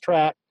fast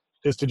track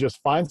is to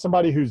just find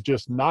somebody who's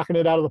just knocking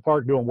it out of the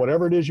park, doing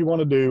whatever it is you want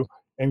to do,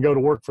 and go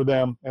to work for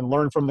them and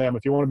learn from them.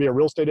 If you want to be a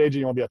real estate agent,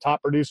 you want to be a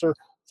top producer,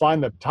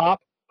 find the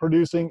top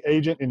producing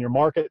agent in your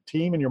market,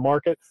 team in your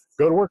market,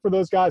 go to work for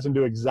those guys and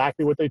do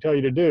exactly what they tell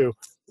you to do,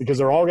 because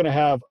they're all going to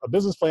have a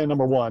business plan,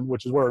 number one,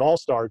 which is where it all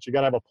starts. You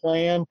got to have a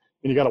plan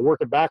and you got to work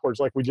it backwards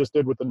like we just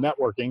did with the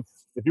networking.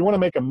 If you want to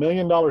make $1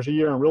 million a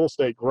year in real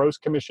estate gross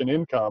commission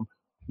income,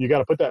 you got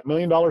to put that $1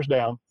 million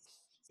down.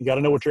 You got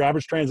to know what your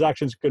average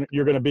transactions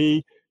you're going to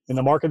be in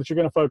the market that you're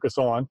going to focus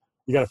on.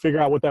 You got to figure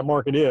out what that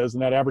market is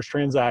and that average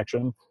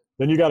transaction.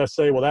 Then you got to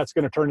say, well, that's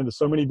going to turn into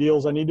so many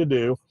deals I need to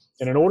do.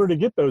 And in order to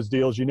get those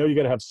deals, you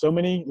got to have so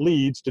many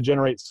leads to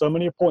generate so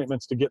many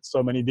appointments to get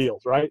so many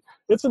deals, right?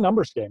 It's a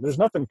numbers game. There's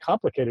nothing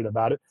complicated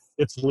about it.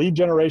 It's lead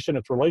generation,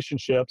 it's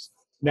relationships.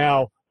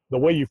 Now, the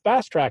way you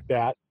fast track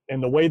that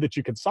and the way that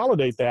you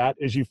consolidate that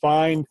is you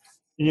find,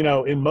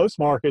 in most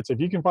markets, if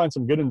you can find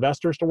some good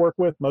investors to work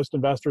with, most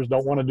investors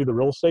don't want to do the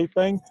real estate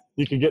thing.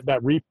 You can get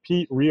that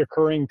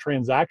reoccurring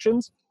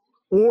transactions,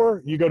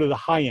 or you go to the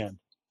high end.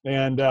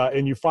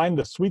 And you find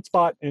the sweet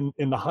spot in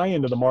the high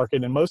end of the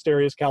market. In most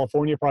areas,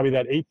 California, probably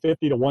that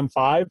 850 to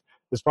 1.5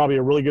 is probably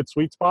a really good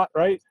sweet spot,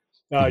 right?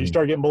 You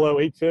start getting below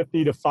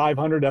 850 to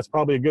 500, that's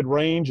probably a good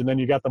range. And then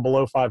you got the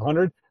below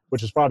 500,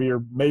 which is probably I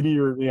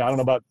don't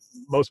know about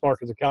most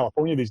markets of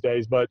California these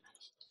days, but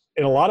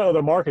in a lot of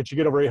other markets, you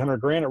get over 800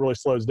 grand, it really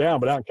slows down.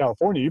 But out in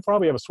California, you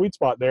probably have a sweet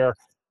spot there.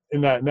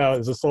 In that, now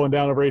is it slowing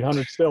down over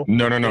 800 still?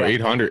 No. Yeah.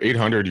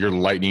 800.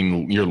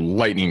 You're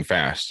lightning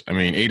fast. I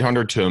mean,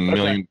 800 to $1.5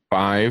 million,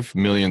 $1.7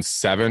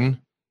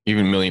 million,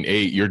 even $1.8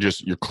 million.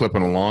 You're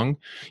clipping along.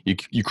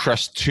 You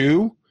crest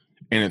 2,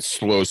 and it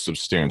slows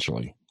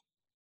substantially.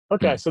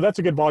 Okay, so that's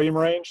a good volume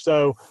range.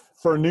 So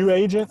for a new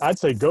agent, I'd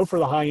say go for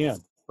the high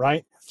end,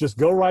 right? Just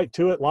go right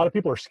to it. A lot of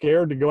people are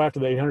scared to go after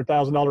the $800,000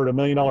 to $1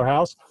 million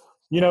house.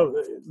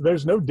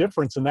 There's no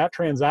difference in that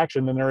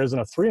transaction than there is in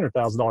a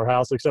 $300,000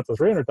 house, except the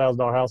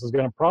 $300,000 house is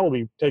going to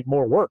probably take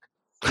more work.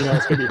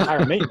 It's going to be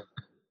higher maintenance.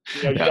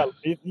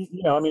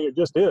 It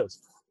just is.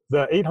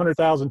 The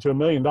 $800,000 to $1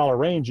 million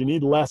range, you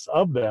need less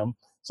of them.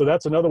 So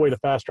that's another way to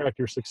fast track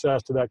your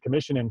success to that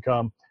commission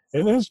income.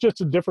 And then it's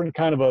just a different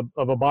kind of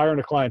a buyer and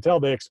a clientele.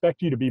 They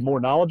expect you to be more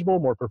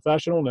knowledgeable, more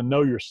professional, and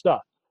know your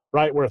stuff.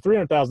 Right? Where a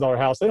 $300,000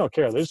 house, they don't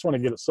care. They just want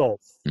to get it sold.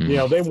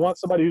 They want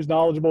somebody who's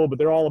knowledgeable, but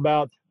they're all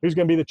about who's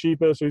going to be the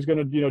cheapest, who's going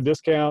to,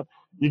 discount.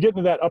 You get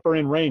into that upper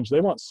end range.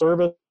 They want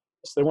service.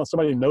 They want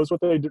somebody who knows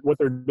what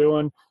they're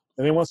doing,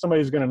 and they want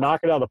somebody who's going to knock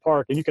it out of the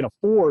park. And you can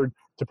afford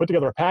to put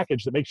together a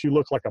package that makes you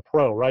look like a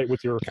pro, right?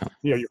 With your,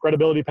 you know, your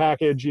credibility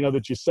package, you know,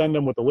 that you send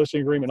them with the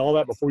listing agreement and all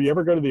that before you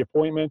ever go to the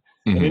appointment.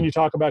 And then you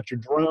talk about your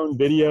drone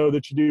video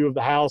that you do of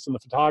the house and the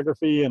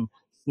photography and,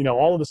 you know,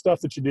 all of the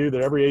stuff that you do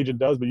that every agent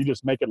does, but you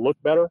just make it look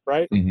better,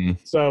 right?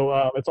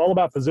 So it's all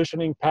about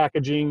positioning,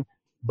 packaging,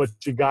 but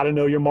you got to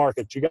know your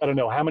market. You got to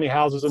know how many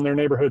houses in their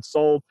neighborhood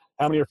sold,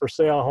 how many are for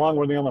sale, how long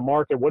were they on the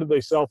market, what did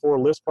they sell for,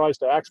 list price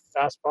to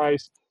ask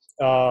price.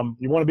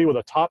 You want to be with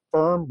a top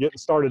firm getting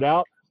started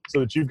out so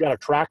that you've got a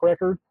track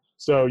record.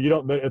 So you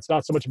don't, it's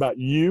not so much about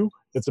you,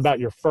 it's about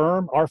your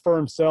firm. Our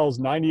firm sells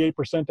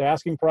 98% to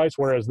asking price,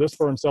 whereas this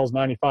firm sells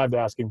 95%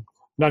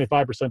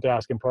 to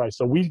asking price.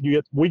 So we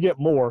get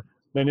more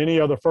than any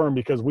other firm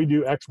because we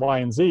do X, Y,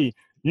 and Z.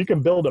 You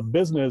can build a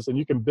business and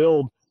you can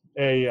build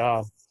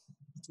a,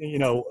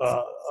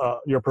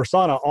 your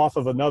persona off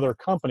of another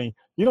company.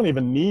 You don't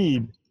even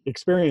need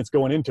experience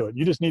going into it.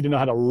 You just need to know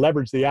how to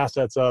leverage the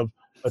assets of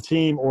a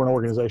team or an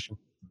organization.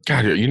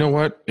 God, you know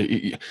what?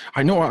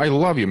 I know I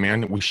love you,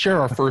 man. We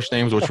share our first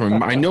names, which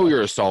I know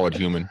you're a solid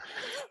human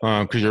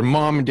because your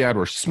mom and dad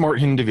were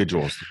smart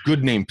individuals.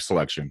 Good name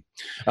selection.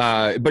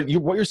 But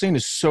what you're saying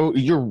is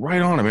you're right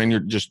on it, man.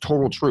 You're just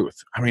total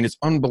truth. I mean, it's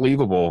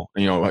unbelievable.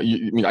 You know,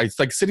 it's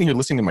like sitting here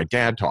listening to my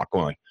dad talk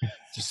going,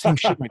 it's the same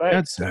shit my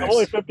dad says. I'm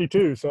only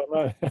 52, so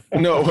I'm not.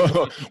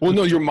 No, well,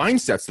 no, your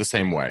mindset's the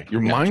same way.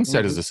 Your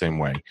mindset is the same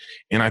way.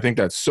 And I think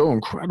that's so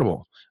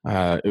incredible.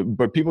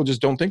 But people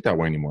just don't think that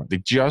way anymore. They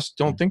just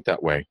don't think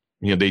that way.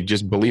 You know, they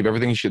just believe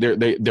everything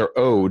they're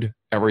owed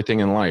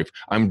everything in life.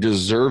 I'm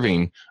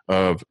deserving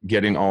of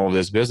getting all of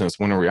this business.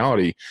 When in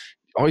reality,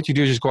 all you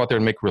do is just go out there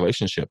and make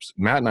relationships.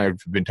 Matt and I have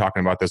been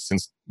talking about this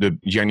since the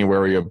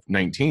January of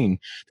 19,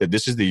 that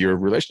this is the year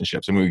of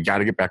relationships. I mean, we got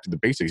to get back to the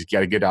basics. You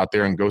got to get out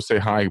there and go say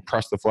hi,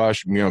 press the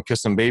flush, you know,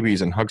 kiss some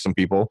babies and hug some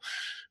people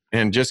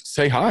and just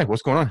say hi.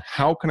 What's going on?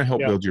 How can I help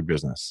build your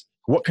business?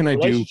 What can I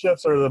do?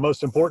 Relationships are the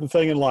most important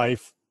thing in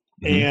life.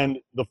 And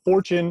the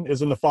fortune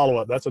is in the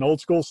follow-up. That's an old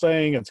school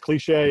saying. It's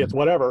cliche. It's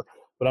whatever.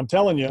 But I'm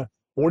telling you,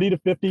 40 to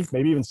 50,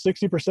 maybe even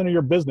 60% of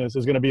your business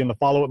is going to be in the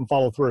follow-up and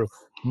follow-through.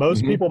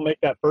 Most people make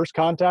that first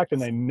contact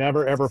and they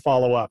never, ever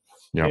follow up.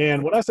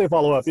 And when I say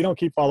follow up, you don't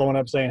keep following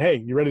up saying,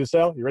 hey, you ready to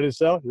sell? You ready to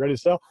sell? You ready to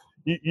sell?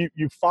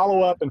 You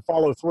follow up and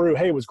follow through.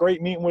 Hey, it was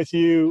great meeting with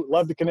you.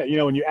 Love to connect. You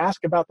know, and you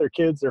ask about their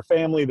kids, their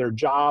family, their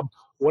job,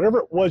 whatever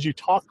it was you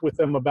talked with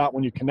them about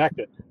when you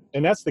connected.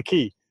 And that's the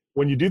key.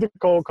 When you do the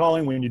cold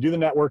calling, when you do the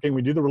networking, when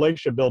you do the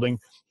relationship building,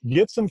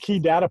 get some key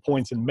data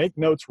points and make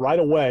notes right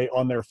away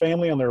on their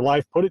family, on their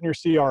life. Put it in your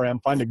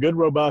CRM. Find a good,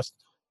 robust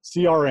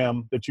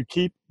CRM that you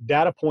keep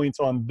data points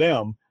on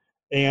them,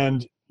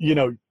 and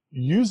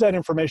use that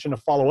information to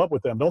follow up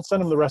with them. Don't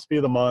send them the recipe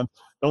of the month.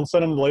 Don't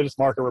send them the latest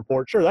market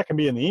report. Sure, that can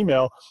be in the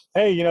email.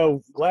 Hey,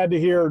 glad to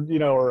hear,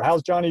 or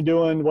how's Johnny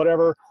doing?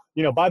 Whatever.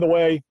 By the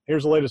way,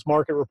 here's the latest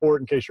market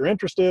report in case you're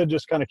interested.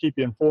 Just kind of keep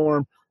you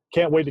informed.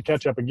 Can't wait to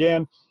catch up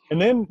again.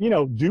 And then,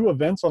 do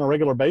events on a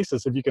regular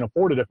basis if you can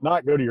afford it. If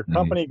not, go to your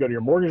company, go to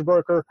your mortgage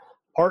broker,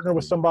 partner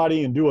with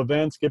somebody and do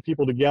events, get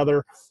people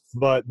together.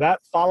 But that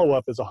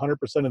follow-up is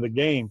 100% of the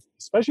game,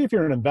 especially if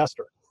you're an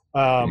investor,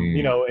 and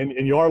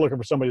you are looking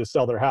for somebody to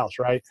sell their house,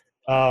 right?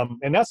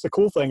 And that's the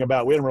cool thing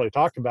about, we haven't really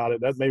talked about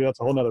it. Maybe that's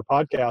a whole nother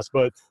podcast,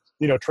 but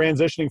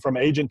transitioning from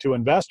agent to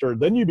investor,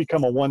 then you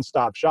become a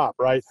one-stop shop,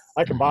 right?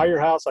 I can buy your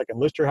house, I can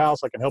list your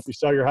house, I can help you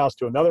sell your house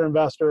to another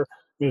investor.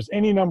 There's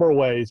any number of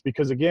ways,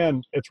 because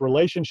again, it's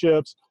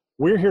relationships.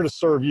 We're here to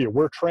serve you.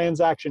 We're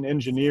transaction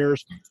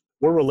engineers.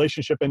 We're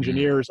relationship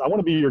engineers. I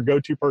want to be your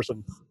go-to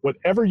person.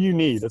 Whatever you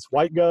need, it's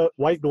white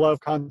glove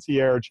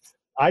concierge.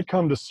 I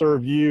come to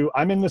serve you.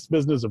 I'm in this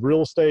business of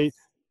real estate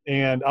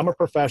and I'm a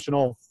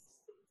professional.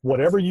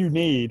 Whatever you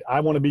need, I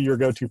want to be your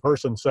go-to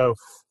person. So,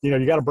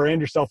 you got to brand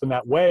yourself in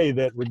that way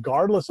that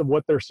regardless of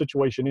what their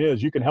situation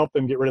is, you can help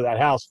them get rid of that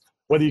house.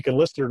 Whether you can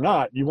list it or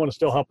not, you want to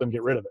still help them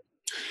get rid of it.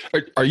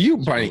 Are you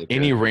by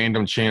any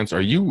random chance,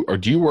 do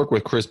you work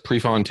with Chris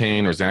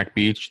Prefontaine or Zach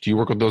Beach? Do you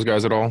work with those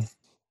guys at all?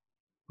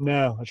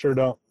 No, I sure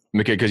don't.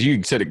 Okay, because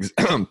you said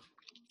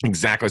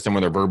exactly some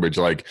of their verbiage,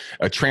 like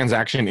a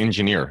transaction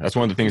engineer. That's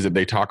one of the things that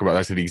they talk about.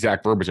 That's the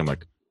exact verbiage. I'm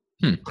like,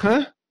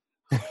 huh?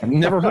 I've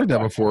never heard that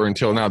before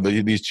until now,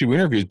 these two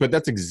interviews, but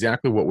that's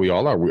exactly what we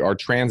all are. We are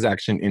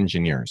transaction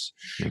engineers.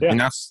 Yeah. And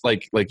that's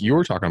like you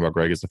were talking about,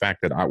 Greg, is the fact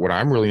that what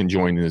I'm really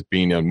enjoying is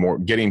being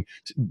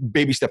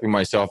baby stepping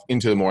myself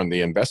into the more on the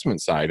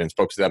investment side and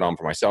focus that on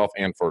for myself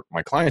and for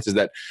my clients, is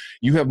that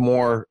you have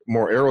more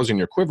arrows in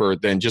your quiver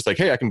than just like,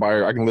 hey, I can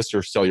list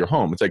or sell your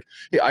home. It's like,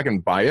 hey, I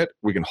can buy it.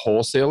 We can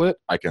wholesale it.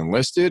 I can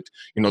list it.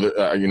 I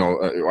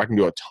can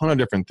do a ton of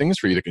different things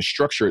for you that can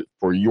structure it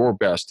for your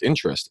best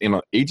interest. And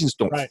agents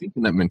don't think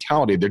in that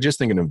mentality. They're just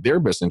thinking of their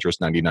best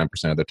interest 99%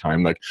 of the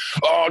time. Like,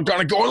 oh, I'm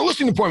gonna go on a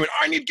listing appointment.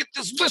 I need to get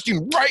this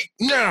listing right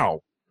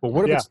now. But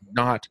what if it's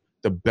not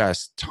the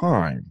best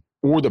time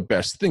or the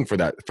best thing for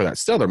that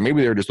seller?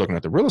 Maybe they're just looking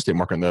at the real estate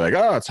market and they're like,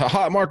 oh, it's a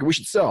hot market. We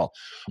should sell.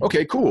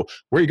 Okay, cool.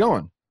 Where are you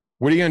going?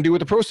 What are you going to do with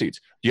the proceeds?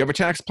 Do you have a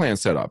tax plan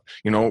set up?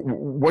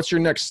 What's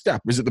your next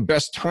step? Is it the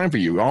best time for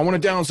you? I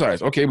want to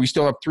downsize. Okay, we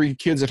still have 3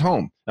 kids at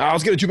home.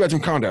 Let's get a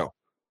 2-bedroom condo.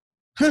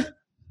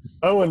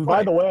 Oh, and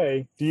by the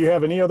way, do you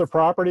have any other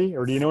property,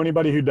 or do you know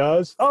anybody who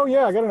does? Oh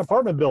yeah, I got an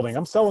apartment building.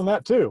 I'm selling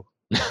that too.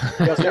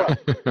 Guess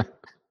what?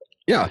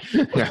 Yeah.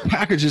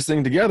 Package this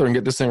thing together and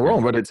get this thing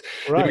rolling. But it's,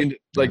 right. I mean,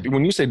 like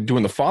when you say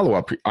doing the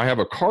follow-up, I have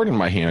a card in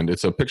my hand.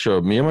 It's a picture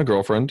of me and my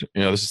girlfriend.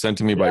 This is sent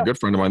to me by a good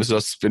friend of mine. This is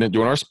us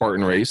doing our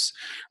Spartan race,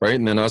 right?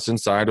 And then us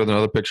inside with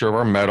another picture of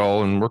our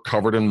medal, and we're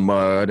covered in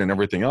mud and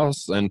everything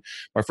else. And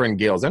my friend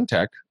Gail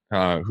Zentek,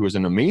 who is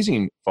an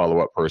amazing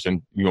follow-up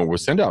person, will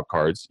send out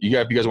cards.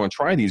 If you guys want to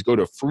try these, go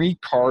to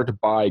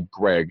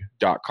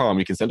freecardbygreg.com.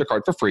 You can send a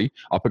card for free.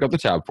 I'll pick up the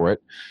tab for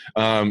it.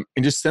 And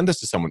just send this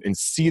to someone and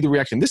see the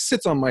reaction. This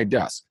sits on my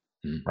desk,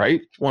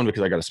 right? 1,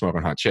 because I got a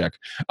smoking hot chick.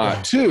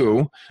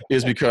 2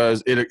 is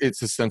because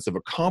it's a sense of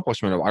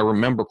accomplishment of, I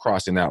remember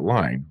crossing that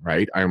line,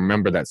 right? I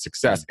remember that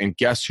success. And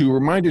guess who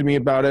reminded me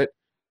about it?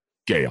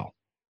 Gail.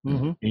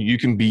 Mm-hmm. You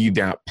can be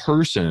that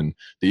person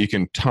that you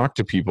can talk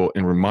to people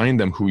and remind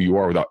them who you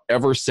are without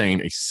ever saying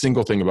a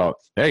single thing about,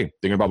 hey,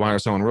 thinking about buying or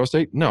selling real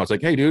estate? No, it's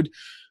like, hey, dude,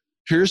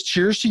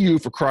 cheers to you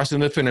for crossing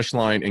the finish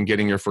line and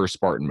getting your first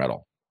Spartan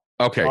medal.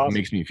 Okay, awesome. It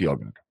makes me feel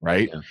good,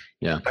 right?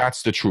 Yeah.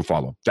 That's the true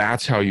follow.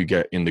 That's how you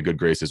get in the good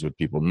graces with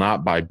people,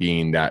 not by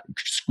being that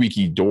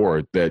squeaky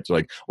door that's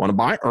like, want to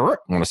buy, want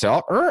to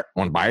sell,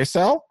 want to buy,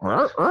 sell,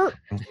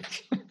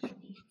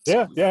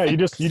 Yeah. You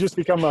just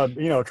become a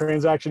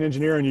transaction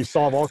engineer, and you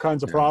solve all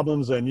kinds of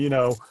problems, and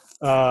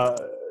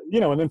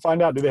and then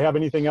find out, do they have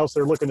anything else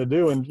they're looking to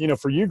do? And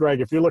for you,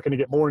 Greg, if you're looking to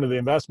get more into the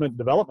investment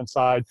development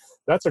side,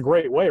 that's a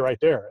great way right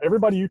there.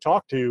 Everybody you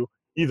talk to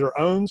either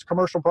owns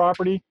commercial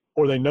property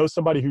or they know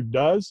somebody who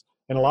does,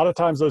 and a lot of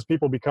times those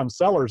people become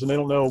sellers and they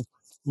don't know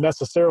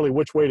necessarily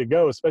which way to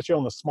go, especially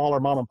on the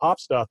smaller mom and pop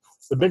stuff.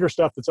 The bigger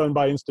stuff that's owned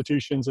by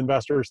institutions,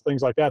 investors,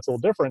 things like that's a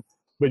little different.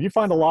 But you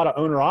find a lot of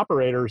owner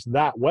operators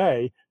that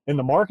way, and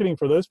the marketing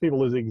for those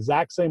people is the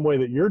exact same way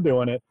that you're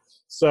doing it.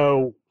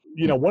 So,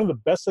 one of the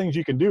best things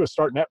you can do is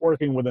start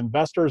networking with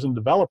investors and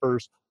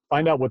developers,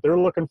 find out what they're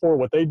looking for,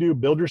 what they do,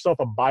 build yourself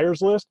a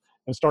buyer's list,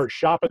 and start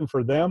shopping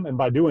for them. And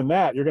by doing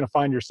that, you're going to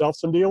find yourself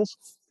some deals,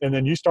 and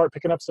then you start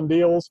picking up some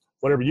deals.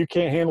 Whatever you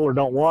can't handle or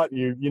don't want,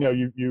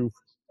 you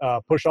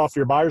push off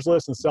your buyer's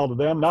list and sell to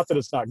them. Not that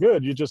it's not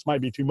good, you just might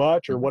be too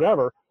much or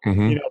whatever. But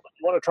you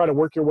want to try to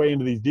work your way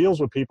into these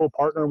deals with people,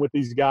 partnering with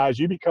these guys.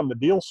 You become the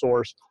deal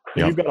source,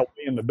 and you've got a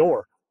way in the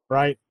door,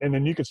 right? And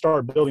then you can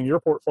start building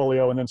your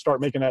portfolio and then start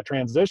making that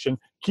transition.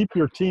 Keep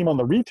your team on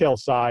the retail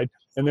side,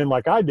 and then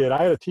like I did,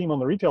 I had a team on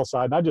the retail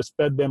side, and I just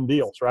fed them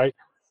deals, right?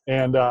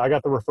 And I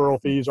got the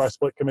referral fees, or I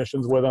split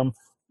commissions with them,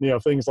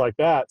 things like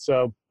that.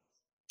 So,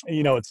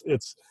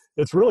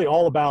 it's really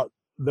all about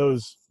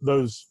those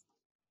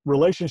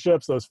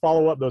relationships, those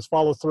follow-up, those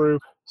follow-through,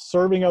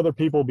 serving other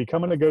people,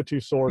 becoming a go-to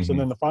source. And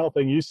then the final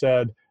thing you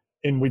said,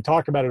 and we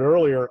talked about it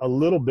earlier a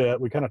little bit,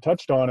 we kind of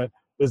touched on it,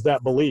 is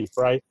that belief,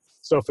 right?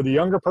 So for the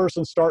younger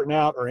person starting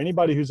out, or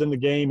anybody who's in the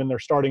game and they're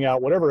starting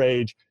out, whatever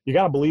age, you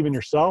got to believe in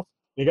yourself.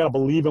 You got to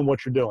believe in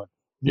what you're doing.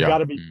 You got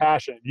to be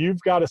passionate.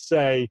 You've got to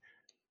say,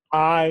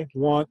 I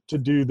want to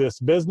do this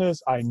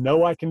business. I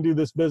know I can do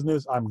this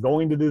business. I'm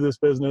going to do this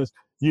business.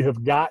 You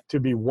have got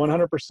to be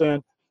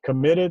 100%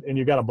 committed, and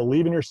you got to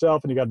believe in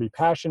yourself, and you got to be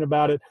passionate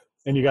about it,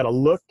 and you got to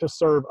look to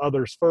serve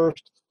others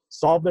first,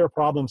 solve their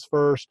problems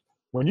first.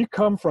 When you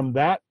come from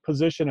that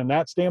position and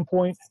that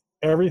standpoint,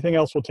 everything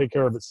else will take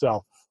care of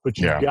itself. But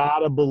you got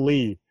to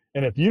believe.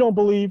 And if you don't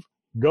believe,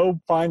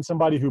 go find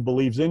somebody who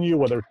believes in you,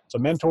 whether it's a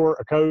mentor,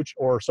 a coach,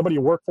 or somebody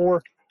you work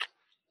for.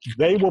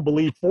 They will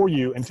believe for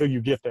you until you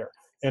get there.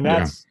 And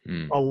that's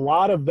a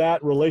lot of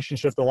that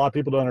relationship that a lot of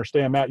people don't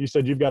understand. Matt, you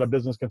said you've got a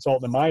business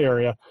consultant in my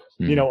area.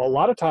 A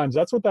lot of times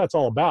that's what that's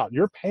all about.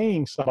 You're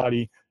paying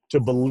somebody to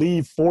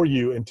believe for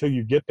you until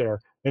you get there,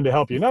 and to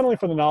help you, not only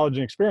for the knowledge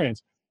and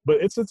experience, but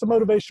it's a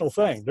motivational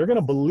thing. They're going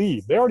to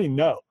believe. They already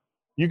know.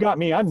 You got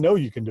me. I know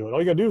you can do it.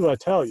 All you got to do is what I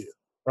tell you,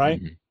 right?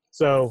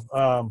 So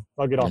I'll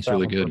get off that's that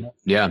really good.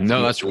 Yeah,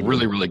 no, that's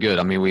really, really good.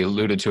 I mean, we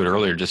alluded to it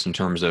earlier, just in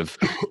terms of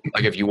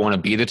like, if you want to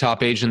be the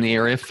top agent in the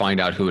area, find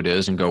out who it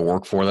is and go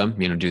work for them,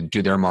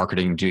 do their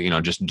marketing,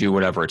 just do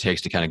whatever it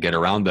takes to kind of get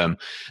around them.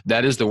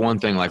 That is the one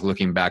thing, like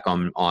looking back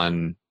on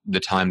the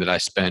time that I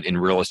spent in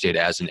real estate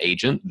as an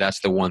agent, that's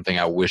the one thing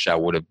I wish I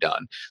would have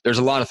done. There's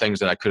a lot of things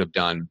that I could have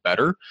done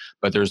better,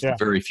 but there's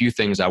very few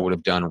things I would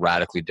have done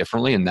radically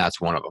differently. And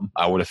that's one of them.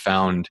 I would have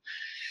found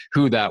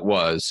who that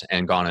was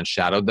and gone and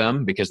shadowed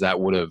them, because that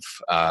would have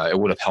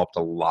helped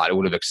a lot. It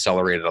would have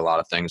accelerated a lot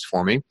of things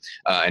for me.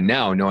 And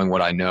now, knowing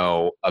what I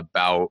know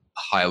about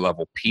high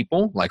level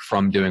people, like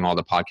from doing all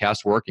the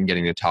podcast work and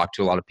getting to talk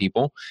to a lot of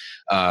people,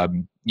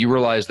 you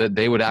realize that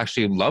they would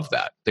actually love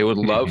that. They would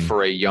love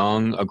for a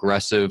young,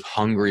 aggressive,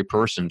 hungry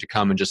person to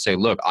come and just say,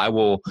 look,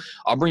 I'll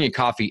bring you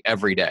coffee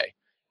every day.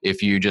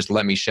 if you just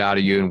let me shadow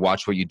you and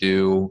watch what you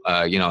do,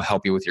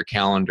 help you with your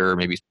calendar,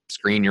 maybe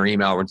screen your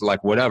email, or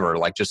like whatever,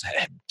 like just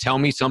tell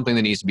me something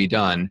that needs to be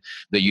done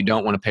that you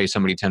don't want to pay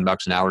somebody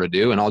 $10 an hour to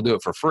do, and I'll do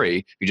it for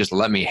free. You just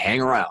let me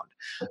hang around.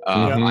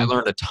 I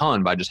learned a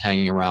ton by just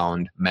hanging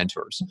around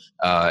mentors,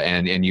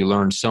 and you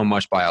learn so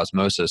much by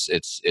osmosis.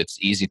 It's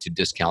easy to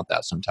discount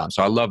that sometimes.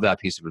 So I love that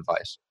piece of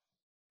advice.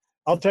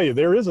 I'll tell you,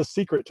 there is a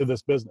secret to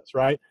this business,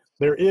 right?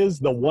 There is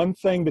the one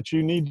thing that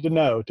you need to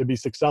know to be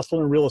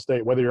successful in real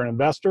estate, whether you're an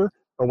investor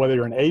or whether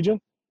you're an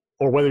agent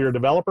or whether you're a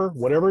developer,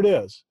 whatever it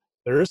is,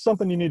 there is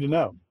something you need to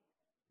know,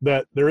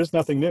 that there is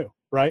nothing new,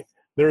 right?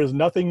 There is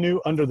nothing new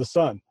under the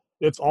sun.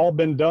 It's all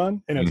been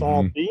done and it's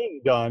all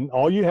being done.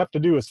 All you have to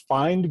do is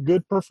find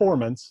good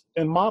performance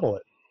and model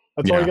it.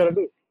 That's all you got to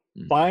do.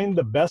 Find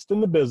the best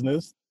in the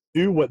business,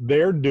 do what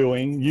they're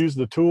doing, use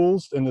the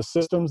tools and the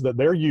systems that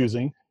they're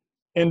using,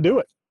 and do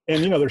it.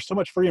 And, there's so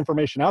much free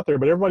information out there,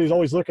 but everybody's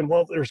always looking,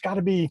 well, there's got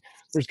to be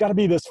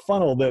this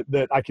funnel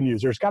that I can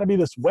use. There's got to be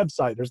this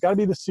website. There's got to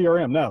be this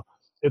CRM. No,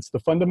 it's the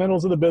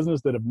fundamentals of the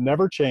business that have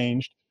never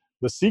changed.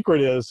 The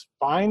secret is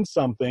find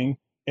something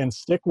and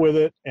stick with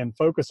it and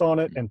focus on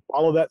it and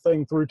follow that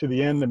thing through to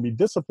the end and be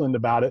disciplined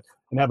about it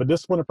and have a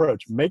disciplined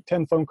approach. Make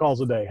 10 phone calls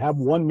a day, have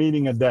one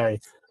meeting a day,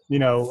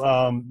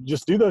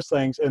 just do those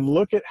things and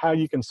look at how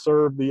you can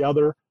serve the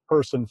other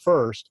person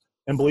first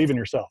and believe in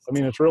yourself. I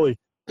mean, it's really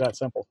that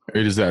simple.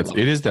 It is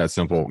that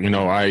simple.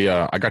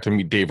 I got to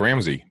meet Dave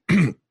Ramsey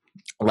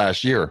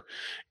last year,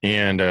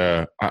 and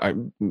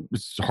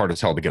it's hard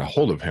as hell to get a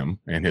hold of him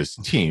and his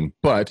team.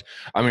 But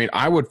I mean,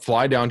 I would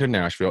fly down to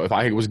Nashville if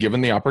I was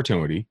given the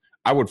opportunity.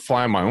 I would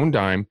fly on my own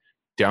dime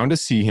down to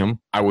see him.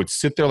 I would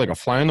sit there like a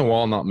fly on the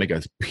wall, not make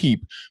a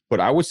peep, but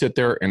I would sit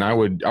there and I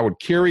would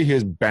carry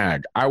his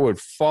bag. I would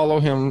follow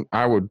him.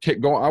 I would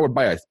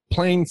buy a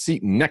plane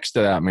seat next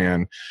to that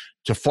man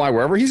to fly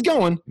wherever he's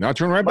going. Now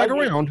turn right back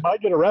around. You might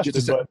get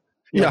arrested, but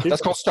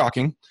that's called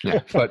stalking.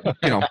 Yeah, but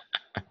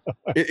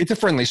it's a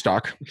friendly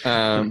stalk.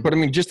 But I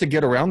mean, just to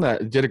get around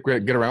that, get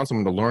around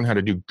someone to learn how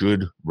to do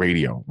good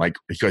radio, like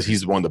because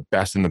he's one of the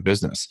best in the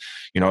business.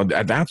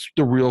 That's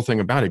the real thing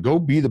about it. Go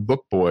be the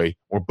book boy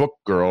or book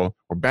girl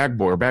or bag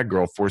boy or bag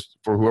girl for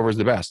whoever's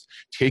the best.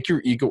 Take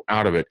your ego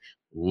out of it.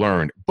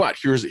 Learn. But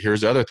here's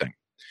the other thing.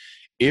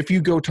 If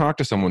you go talk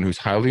to someone who's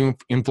highly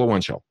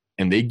influential,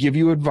 and they give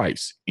you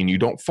advice and you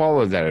don't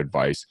follow that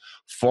advice,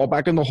 fall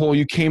back in the hole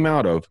you came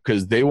out of,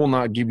 because they will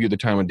not give you the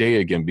time of day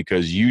again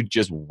because you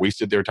just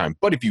wasted their time.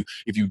 But if you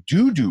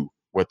do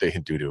what they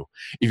do,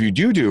 if you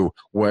do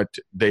what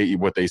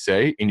they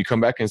say, and you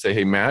come back and say,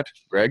 hey, Matt,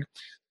 Greg,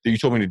 you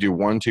told me to do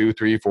 1, 2,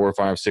 3, 4,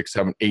 5, 6,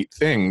 7, 8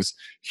 things.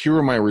 Here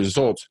are my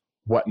results.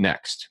 What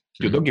next?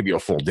 Dude, they'll give you a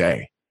full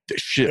day.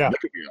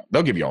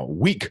 They'll give you a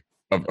week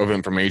of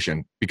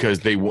information because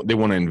they want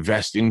to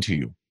invest into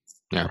you.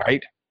 Yeah.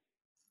 Right.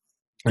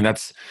 And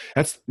that's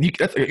like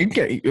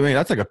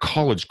a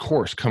college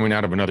course coming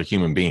out of another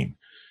human being.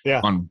 Yeah.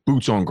 On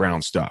boots on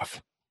ground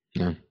stuff.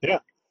 Yeah,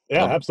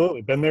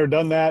 absolutely. Been there,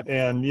 done that.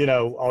 And,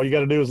 all you got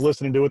to do is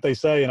listen and do what they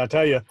say. And I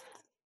tell you,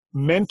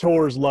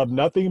 mentors love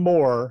nothing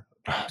more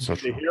to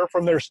hear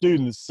from their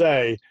students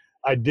say,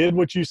 I did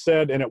what you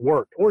said and it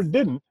worked, or it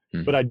didn't,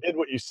 but I did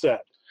what you said.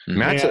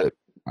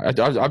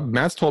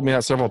 Matt's told me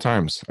that several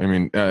times. I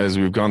mean, as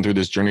we've gone through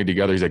this journey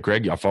together, he's like,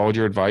 Greg, I followed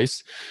your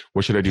advice.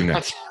 What should I do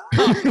next?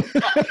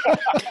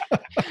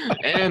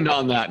 And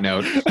on that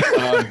note,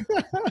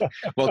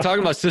 well,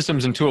 talking about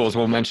systems and tools,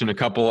 we'll mention a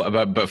couple.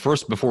 But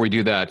first, before we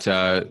do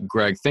that,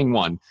 Greg, thing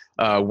one,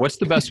 what's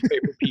the best way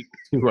for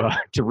people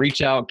to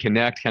reach out,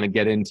 connect, kind of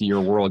get into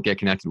your world, get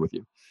connected with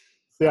you?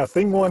 Yeah,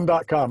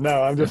 thing1.com.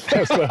 No, I'm just,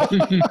 I got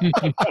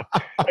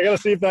to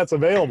see if that's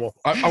available.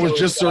 I was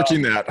just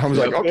searching that. I was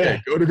like,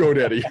 okay, go to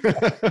GoDaddy.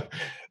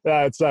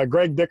 It's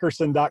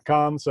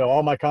gregdickerson.com. So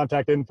all my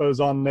contact info is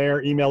on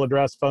there, email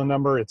address, phone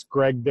number. It's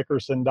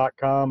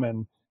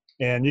gregdickerson.com.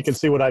 And you can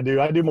see what I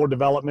do. I do more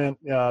development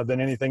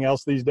than anything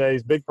else these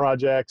days, big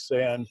projects.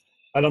 And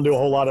I don't do a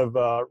whole lot of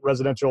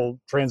residential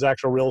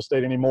transactional real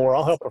estate anymore.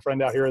 I'll help a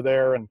friend out here or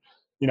there. And,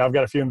 I've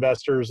got a few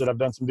investors that I've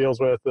done some deals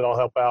with that I'll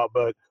help out.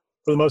 But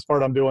for the most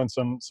part, I'm doing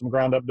some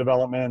ground up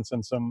developments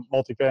and some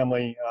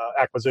multifamily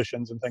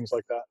acquisitions and things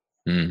like that.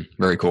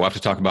 Very cool. We'll have to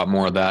talk about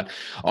more of that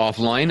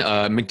offline.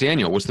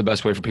 McDaniel, what's the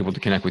best way for people to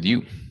connect with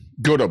you?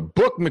 Go to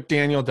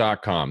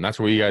bookmcdaniel.com. That's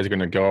where you guys are going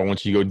to go.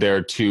 Once you go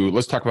there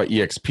let's talk about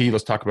EXP.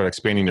 Let's talk about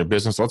expanding your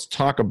business. Let's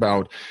talk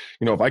about,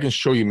 if I can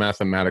show you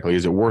mathematically,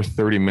 is it worth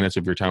 30 minutes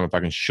of your time if I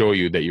can show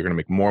you that you're going to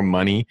make more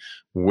money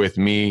with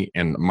me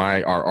and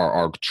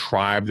our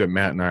tribe that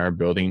Matt and I are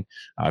building?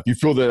 If you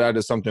feel that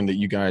is something that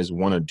you guys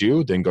want to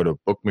do, then go to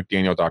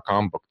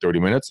bookmcdaniel.com, book 30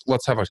 minutes.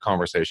 Let's have a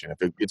conversation.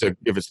 If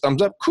it's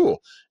thumbs up,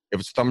 cool. If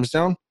it's thumbs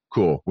down,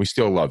 cool. We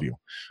still love you.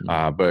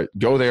 But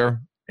go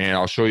there. And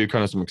I'll show you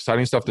kind of some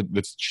exciting stuff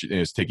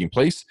that's taking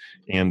place.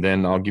 And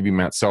then I'll give you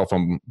Matt's cell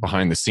phone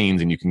behind the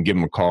scenes, and you can give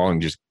him a call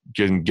and just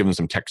give him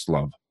some text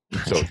love.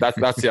 So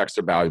that's the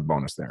extra value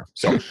bonus there.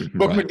 So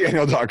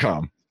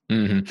bookmcdaniel.com.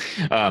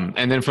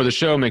 And then for the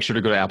show, make sure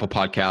to go to Apple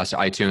Podcasts,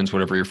 iTunes,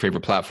 whatever your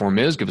favorite platform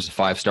is. Give us a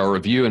 5-star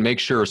review, and make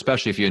sure,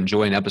 especially if you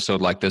enjoy an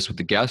episode like this with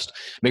the guest,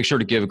 make sure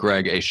to give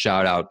Greg a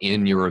shout out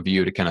in your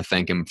review to kind of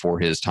thank him for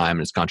his time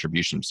and his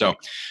contribution. So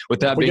with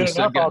that being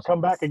said, I'll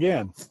come back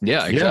again.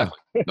 Yeah, exactly.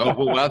 Oh,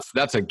 well, I was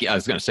going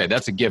to say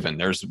that's a given.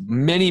 There's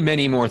many,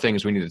 many more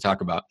things we need to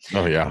talk about.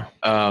 Oh yeah.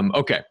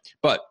 Okay.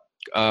 But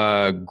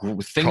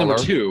thing number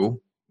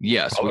 2,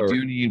 yes, color.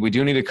 we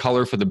do need a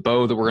color for the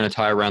bow that we're going to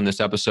tie around this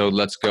episode.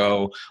 Let's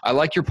go. I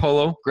like your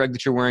polo, Greg,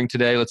 that you're wearing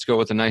today. Let's go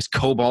with a nice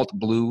cobalt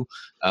blue.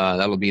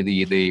 That'll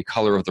be the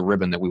color of the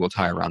ribbon that we will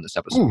tie around this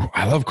episode. Ooh,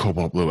 I love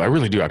cobalt blue. I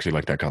really do actually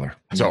like that color.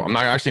 So I'm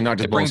not just.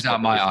 It brings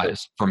out my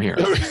eyes from here.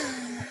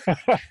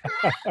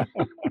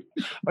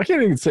 I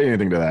can't even say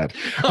anything to that.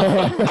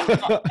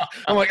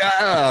 I'm like,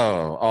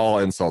 oh, all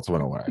insults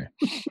went away.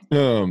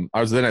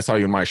 I saw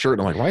you in my shirt,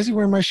 and I'm like, why is he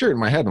wearing my shirt in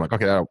my head? I'm like,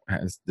 okay,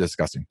 that's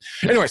disgusting.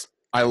 Anyways,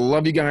 I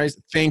love you guys.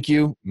 Thank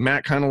you.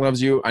 Matt kind of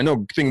loves you. I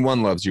know Thing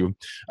One loves you.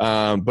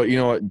 But you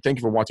know what? Thank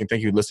you for watching.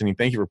 Thank you for listening.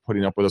 Thank you for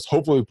putting up with us.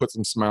 Hopefully we put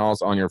some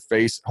smiles on your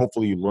face.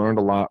 Hopefully you learned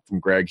a lot from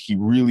Greg. He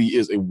really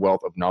is a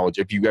wealth of knowledge.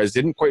 If you guys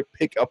didn't quite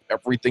pick up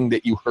everything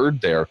that you heard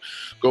there,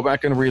 go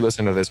back and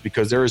re-listen to this,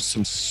 because there is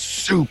some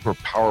super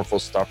powerful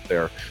stuff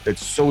there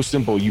that's so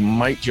simple you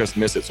might just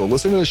miss it. So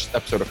listen to this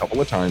episode a couple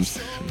of times.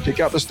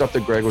 Pick out the stuff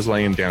that Greg was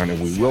laying down, and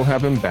we will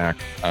have him back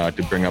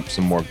to bring up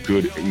some more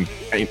good and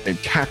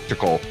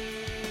tactical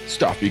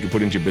stuff you can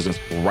put into your business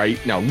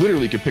right now.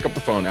 Literally, you can pick up the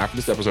phone after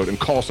this episode and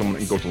call someone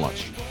and go to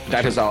lunch.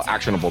 That is how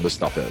actionable this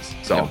stuff is.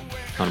 So,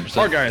 100%.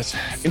 All right, guys.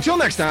 Until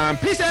next time,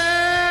 peace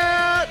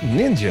out,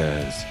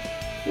 ninjas.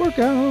 We're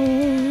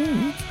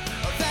gone.